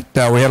tonight.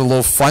 We had a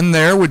little fun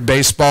there with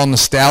baseball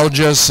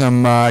nostalgia,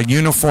 some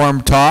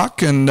uniform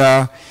talk,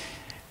 and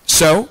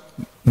so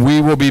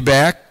we will be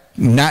back,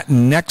 not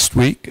next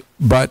week,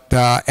 but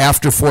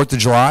after 4th of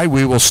July,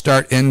 we will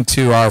start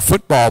into our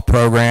football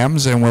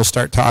programs, and we'll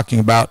start talking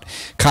about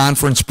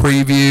conference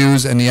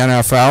previews and the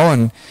NFL,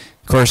 and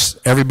of course,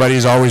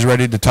 everybody's always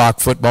ready to talk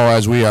football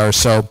as we are,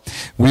 so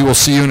we will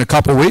see you in a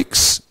couple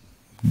weeks.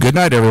 Good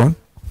night, everyone.